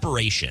of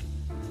separation.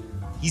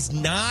 He's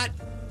not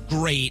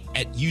great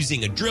at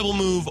using a dribble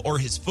move or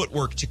his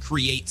footwork to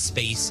create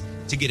space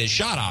to get his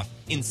shot off.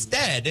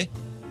 Instead,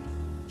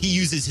 he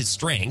uses his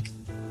strength,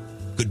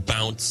 good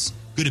bounce,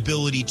 good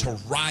ability to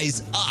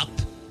rise up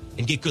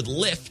and get good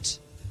lift,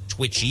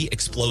 twitchy,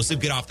 explosive,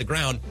 get off the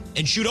ground,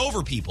 and shoot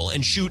over people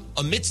and shoot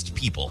amidst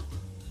people,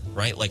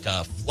 right? Like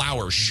a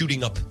flower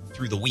shooting up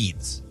through the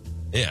weeds.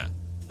 Yeah,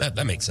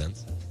 that makes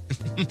sense.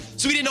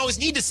 So he didn't always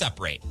need to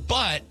separate.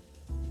 But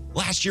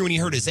last year when he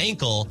hurt his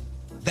ankle,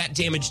 that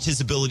damaged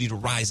his ability to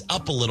rise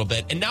up a little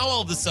bit. And now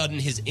all of a sudden,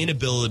 his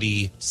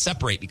inability to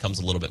separate becomes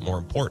a little bit more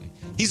important.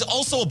 He's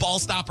also a ball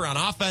stopper on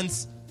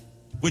offense,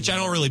 which I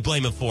don't really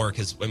blame him for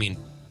because, I mean,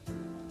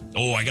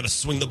 I got to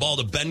swing the ball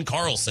to Ben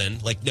Carlson.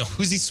 Like, no,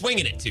 who's he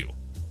swinging it to?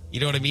 You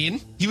know what I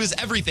mean? He was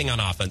everything on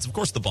offense. Of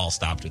course, the ball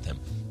stopped with him.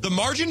 The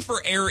margin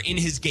for error in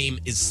his game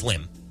is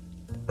slim,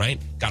 right?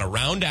 Got to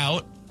round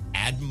out,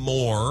 add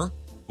more,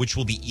 which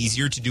will be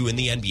easier to do in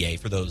the NBA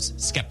for those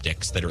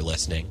skeptics that are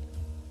listening,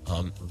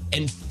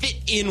 and fit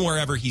in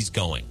wherever he's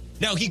going.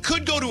 Now, he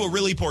could go to a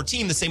really poor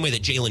team the same way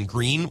that Jalen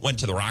Green went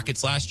to the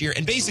Rockets last year,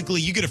 and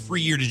basically you get a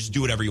free year to just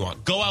do whatever you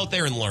want. Go out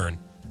there and learn.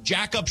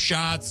 Jack up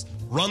shots,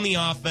 run the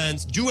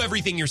offense, do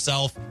everything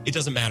yourself. It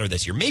doesn't matter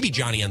this year. Maybe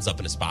Johnny ends up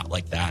in a spot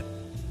like that.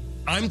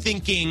 I'm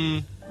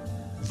thinking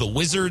the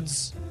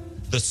Wizards,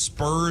 the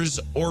Spurs,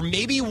 or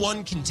maybe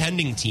one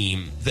contending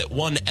team that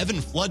one Evan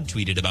Flood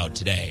tweeted about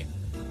today,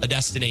 a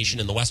destination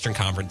in the Western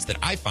Conference that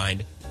I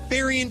find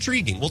very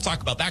intriguing. We'll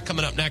talk about that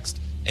coming up next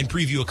and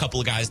preview a couple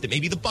of guys that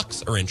maybe the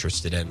Bucks are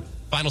interested in.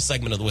 Final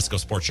segment of the Wisco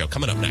Sports Show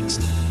coming up next.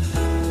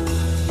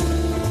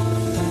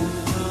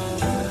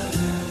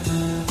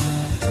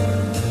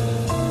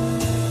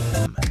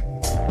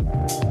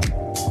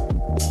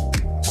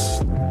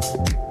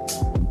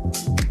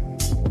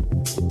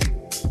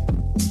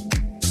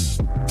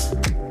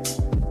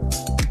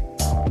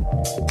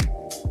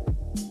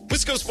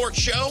 Wisco Sports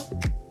Show.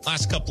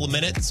 Last couple of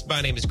minutes.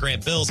 My name is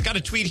Grant Bills. Got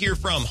a tweet here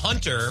from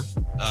Hunter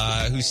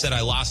who said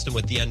I lost him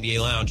with the NBA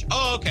Lounge.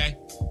 Oh, okay.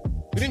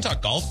 We didn't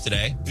talk golf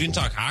today. We didn't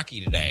talk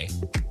hockey today.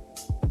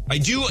 I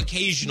do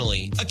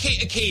occasionally,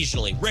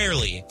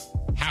 rarely,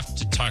 have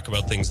to talk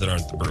about things that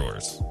aren't the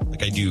Brewers.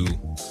 Like I do,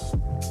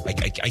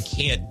 I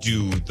can't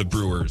do the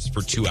Brewers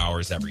for 2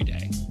 hours every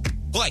day.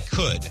 Well, I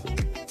could,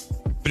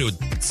 but it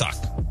would suck.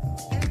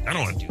 I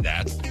don't want to do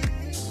that.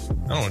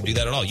 I don't want to do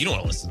that at all. You don't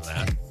want to listen to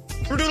that.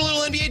 We're doing a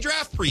little NBA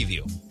draft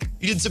preview.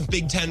 You did some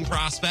Big Ten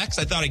prospects.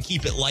 I thought I'd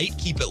keep it light,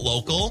 keep it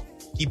local,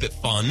 keep it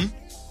fun.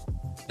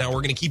 Now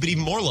we're going to keep it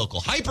even more local,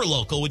 hyper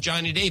local with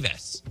Johnny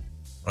Davis,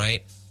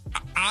 right?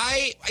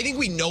 I think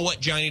we know what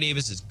Johnny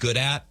Davis is good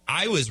at.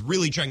 I was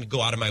really trying to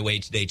go out of my way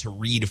today to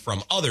read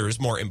from others,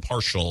 more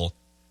impartial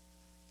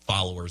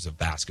followers of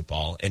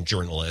basketball and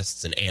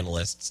journalists and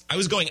analysts. I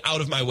was going out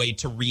of my way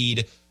to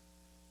read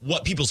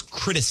what people's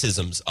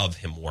criticisms of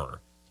him were,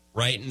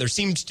 right? And there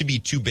seemed to be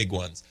two big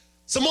ones.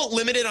 Somewhat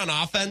limited on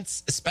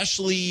offense,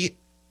 especially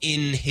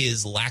in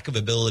his lack of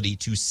ability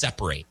to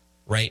separate,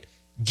 right?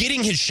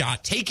 Getting his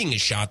shot, taking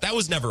his shot, that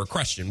was never a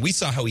question. We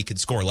saw how he could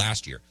score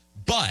last year,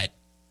 but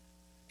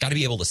got to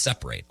be able to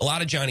separate. A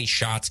lot of Johnny's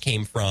shots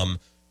came from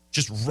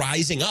just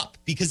rising up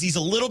because he's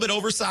a little bit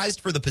oversized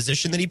for the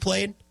position that he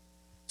played.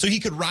 So he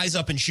could rise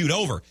up and shoot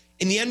over.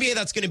 In the NBA,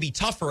 that's going to be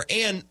tougher.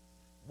 And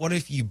what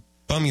if you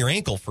bum your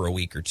ankle for a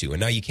week or two and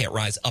now you can't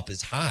rise up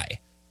as high,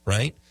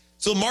 right?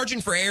 So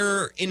margin for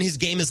error in his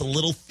game is a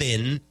little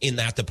thin in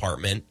that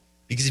department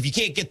because if you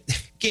can't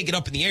get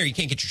up in the air, you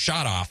can't get your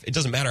shot off. It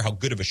doesn't matter how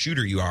good of a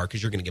shooter you are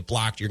because you're going to get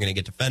blocked, you're going to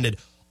get defended.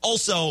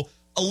 Also,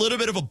 a little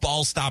bit of a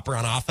ball stopper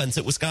on offense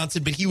at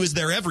Wisconsin, but he was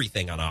their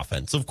everything on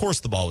offense. So, of course,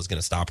 the ball was going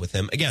to stop with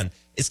him. Again,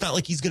 it's not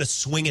like he's going to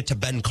swing it to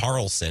Ben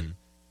Carlson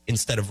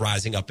instead of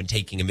rising up and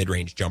taking a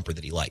mid-range jumper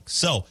that he likes.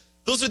 So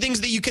those are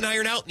things that you can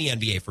iron out in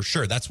the NBA for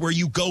sure. That's where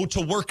you go to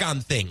work on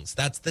things.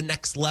 That's the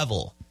next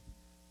level.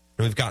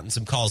 And we've gotten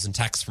some calls and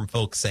texts from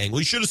folks saying,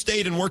 we should have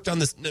stayed and worked on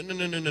this.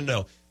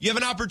 No. You have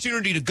an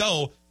opportunity to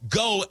go,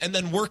 and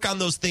then work on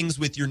those things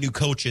with your new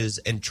coaches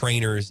and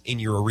trainers in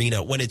your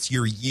arena when it's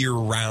your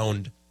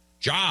year-round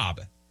job,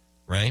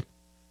 right?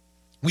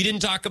 We didn't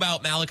talk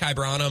about Malachi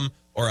Branham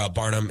or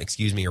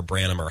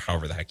Branham, or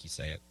however the heck you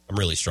say it. I'm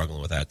really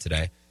struggling with that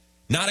today.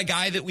 Not a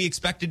guy that we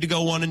expected to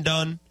go one and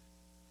done,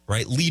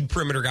 right? Lead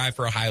perimeter guy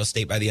for Ohio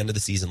State by the end of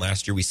the season.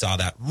 Last year we saw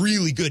that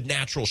really good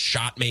natural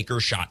shot maker,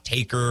 shot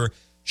taker,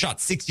 shot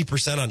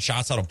 60% on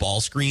shots out of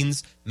ball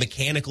screens.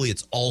 Mechanically,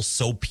 it's all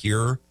so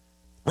pure,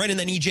 right? And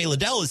then E.J.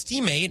 Liddell, his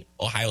teammate,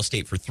 Ohio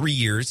State for 3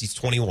 years. He's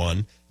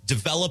 21.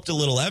 Developed a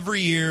little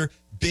every year.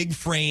 Big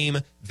frame,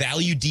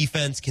 value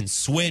defense, can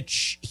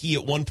switch. He,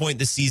 at one point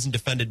this season,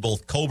 defended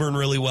both Coburn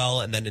really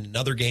well, and then in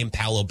another game,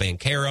 Paolo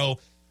Banchero.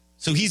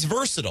 So he's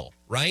versatile,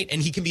 right?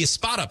 And he can be a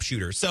spot-up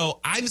shooter. So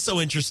I'm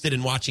so interested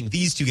in watching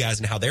these two guys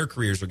and how their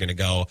careers are going to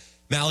go,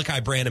 Malachi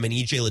Branham and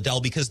E.J.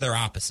 Liddell, because they're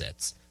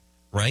opposites,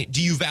 right?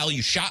 Do you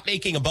value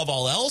shot-making above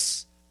all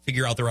else?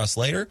 Figure out the rest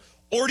later.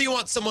 Or do you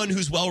want someone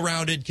who's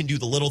well-rounded, can do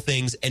the little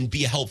things, and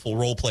be a helpful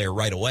role player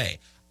right away?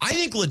 I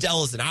think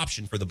Liddell is an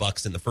option for the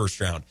Bucks in the first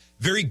round.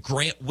 Very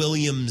Grant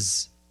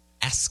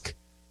Williams-esque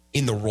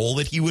in the role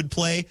that he would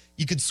play.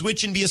 You could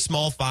switch and be a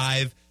small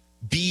five,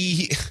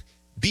 be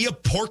a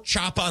pork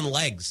chop on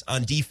legs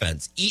on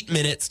defense, eat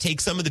minutes, take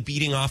some of the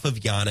beating off of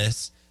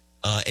Giannis,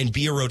 and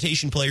be a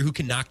rotation player who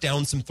can knock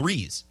down some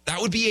threes.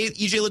 That would be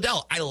E.J.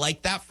 Liddell. I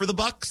like that for the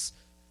Bucks.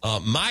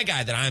 My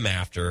guy that I'm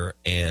after,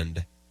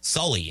 and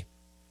Sully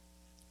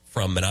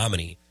from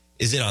Menominee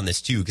is in on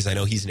this too because I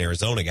know he's an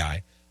Arizona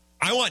guy.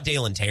 I want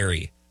Dalen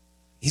Terry.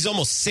 He's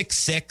almost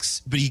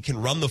 6'6", but he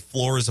can run the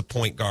floor as a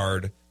point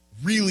guard.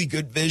 Really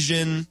good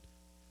vision.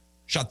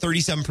 Shot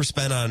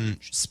 37% on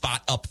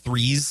spot-up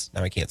threes.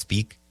 Now I can't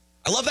speak.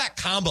 I love that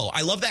combo.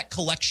 I love that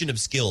collection of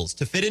skills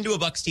to fit into a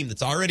Bucks team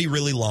that's already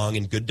really long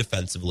and good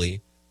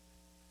defensively.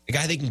 A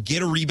guy that can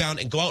get a rebound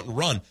and go out and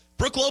run.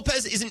 Brook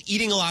Lopez isn't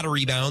eating a lot of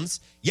rebounds.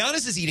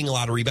 Giannis is eating a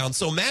lot of rebounds.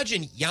 So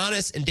imagine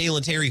Giannis and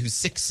Dalen Terry, who's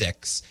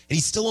 6'6", and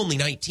he's still only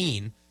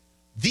 19.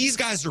 These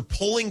guys are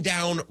pulling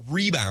down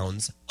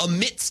rebounds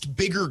amidst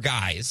bigger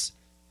guys,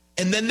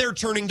 and then they're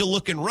turning to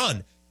look and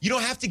run. You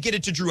don't have to get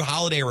it to Drew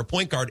Holiday or a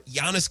point guard.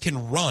 Giannis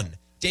can run.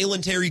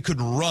 Dalen Terry could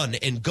run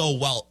and go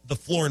while the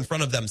floor in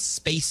front of them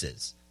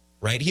spaces,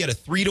 right? He had a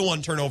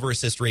 3-to-1 turnover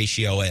assist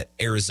ratio at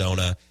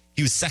Arizona.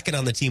 He was second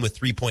on the team with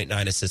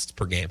 3.9 assists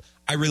per game.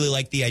 I really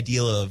like the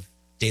idea of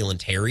Dalen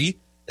Terry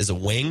as a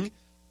wing.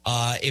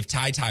 If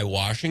Ty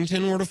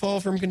Washington were to fall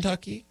from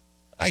Kentucky,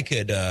 I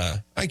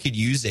could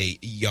use a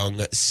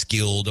young,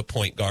 skilled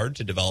point guard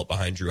to develop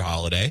behind Drew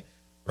Holiday,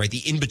 right?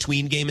 The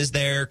in-between game is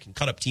there, can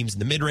cut up teams in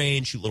the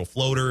mid-range, shoot little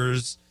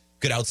floaters,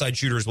 good outside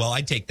shooter as well.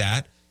 I'd take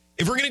that.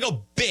 If we're going to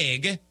go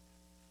big,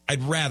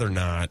 I'd rather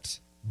not,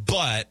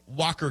 but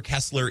Walker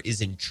Kessler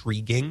is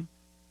intriguing.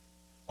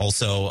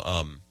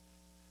 Also,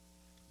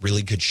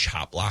 really good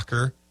shot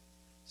blocker.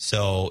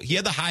 So he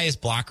had the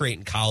highest block rate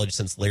in college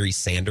since Larry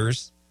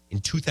Sanders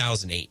in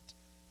 2008,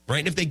 right?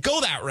 And if they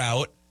go that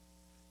route,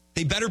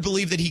 they better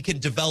believe that he can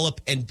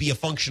develop and be a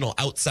functional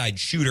outside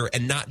shooter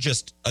and not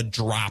just a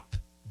drop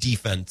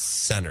defense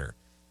center.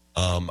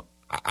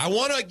 I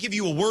want to give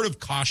you a word of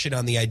caution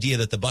on the idea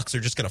that the Bucks are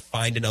just going to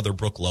find another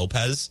Brook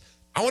Lopez.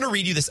 I want to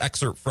read you this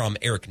excerpt from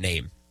Eric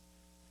Name.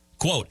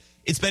 Quote,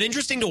 "It's been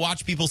interesting to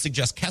watch people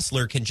suggest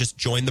Kessler can just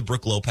join the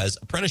Brook Lopez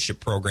apprenticeship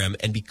program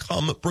and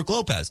become Brook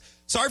Lopez.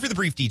 Sorry for the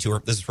brief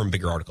detour. This is from a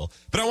bigger article.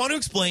 But I want to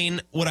explain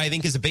what I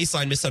think is a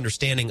baseline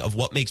misunderstanding of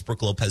what makes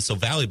Brook Lopez so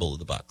valuable to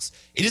the Bucks.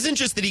 It isn't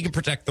just that he can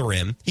protect the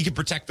rim. He can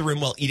protect the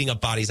rim while eating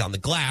up bodies on the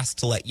glass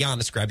to let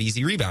Giannis grab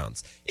easy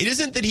rebounds. It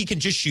isn't that he can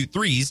just shoot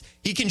threes.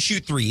 He can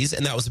shoot threes,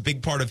 and that was a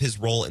big part of his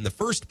role in the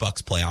first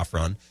Bucks playoff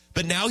run.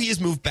 But now he has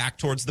moved back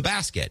towards the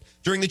basket.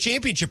 During the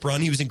championship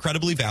run, he was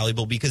incredibly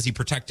valuable because he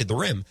protected the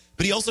rim.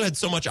 But he also had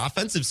so much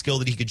offensive skill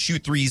that he could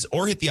shoot threes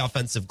or hit the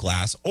offensive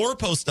glass or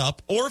post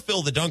up or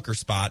fill the dunker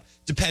spot,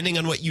 depending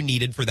on what you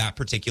needed for that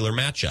particular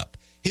matchup.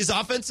 His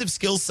offensive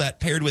skill set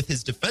paired with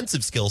his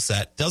defensive skill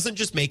set doesn't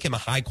just make him a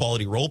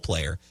high-quality role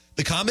player.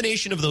 The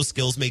combination of those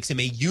skills makes him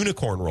a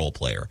unicorn role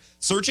player.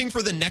 Searching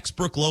for the next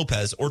Brook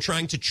Lopez or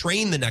trying to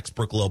train the next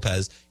Brook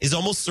Lopez is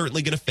almost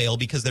certainly going to fail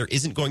because there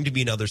isn't going to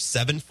be another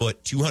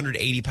 7-foot,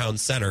 280-pound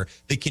center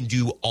that can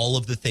do all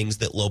of the things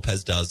that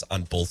Lopez does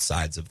on both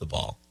sides of the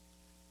ball."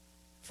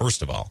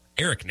 First of all,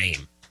 Eric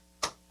Name,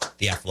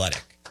 The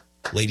Athletic.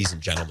 Ladies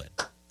and gentlemen,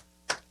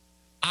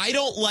 I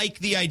don't like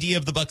the idea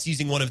of the Bucks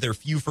using one of their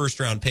few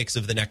first-round picks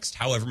of the next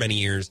however many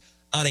years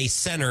on a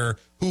center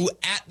who,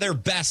 at their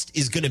best,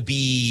 is going to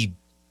be...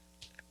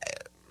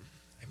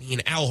 I mean,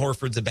 Al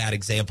Horford's a bad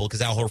example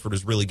because Al Horford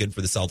was really good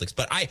for the Celtics.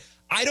 But I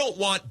don't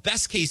want,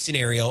 best-case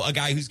scenario, a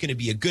guy who's going to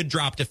be a good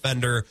drop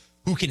defender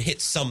who can hit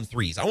some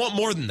threes. I want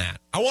more than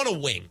that. I want a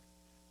wing,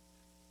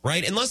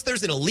 right? Unless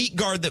there's an elite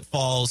guard that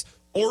falls,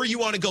 or you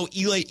want to go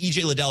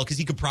EJ Liddell because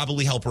he could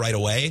probably help right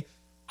away.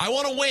 I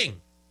want a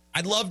wing.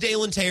 I'd love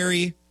Dalen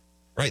Terry,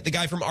 right? The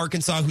guy from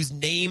Arkansas whose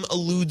name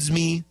eludes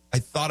me. I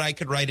thought I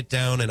could write it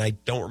down, and I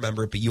don't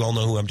remember it, but you all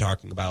know who I'm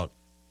talking about.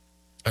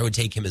 I would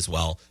take him as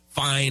well.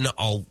 Fine,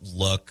 I'll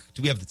look.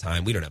 Do we have the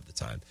time? We don't have the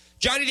time.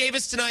 Johnny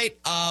Davis tonight.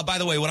 By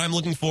the way, what I'm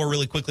looking for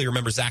really quickly,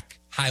 remember Zach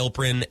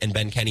Heilprin and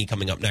Ben Kenny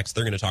coming up next.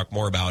 They're going to talk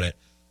more about it.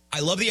 I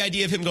love the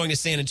idea of him going to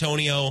San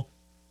Antonio,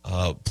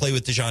 play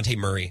with DeJounte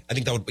Murray. I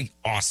think that would be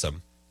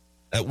awesome.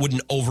 That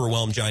wouldn't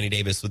overwhelm Johnny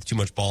Davis with too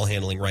much ball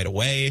handling right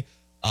away.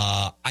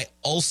 I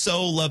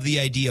also love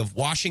the idea of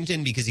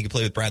Washington because he could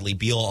play with Bradley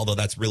Beal, although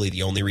that's really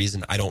the only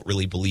reason. I don't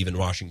really believe in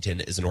Washington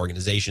as an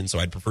organization, so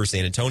I'd prefer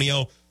San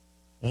Antonio.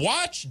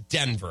 Watch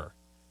Denver.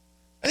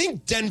 I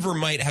think Denver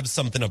might have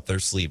something up their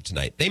sleeve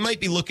tonight. They might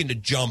be looking to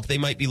jump. They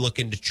might be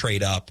looking to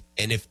trade up.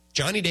 And if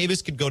Johnny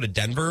Davis could go to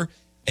Denver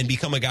and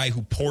become a guy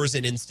who pours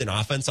in instant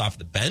offense off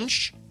the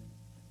bench,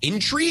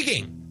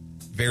 intriguing.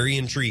 Very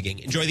intriguing.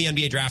 Enjoy the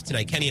NBA draft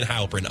tonight. Kenny and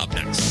Heilprin up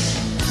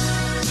next.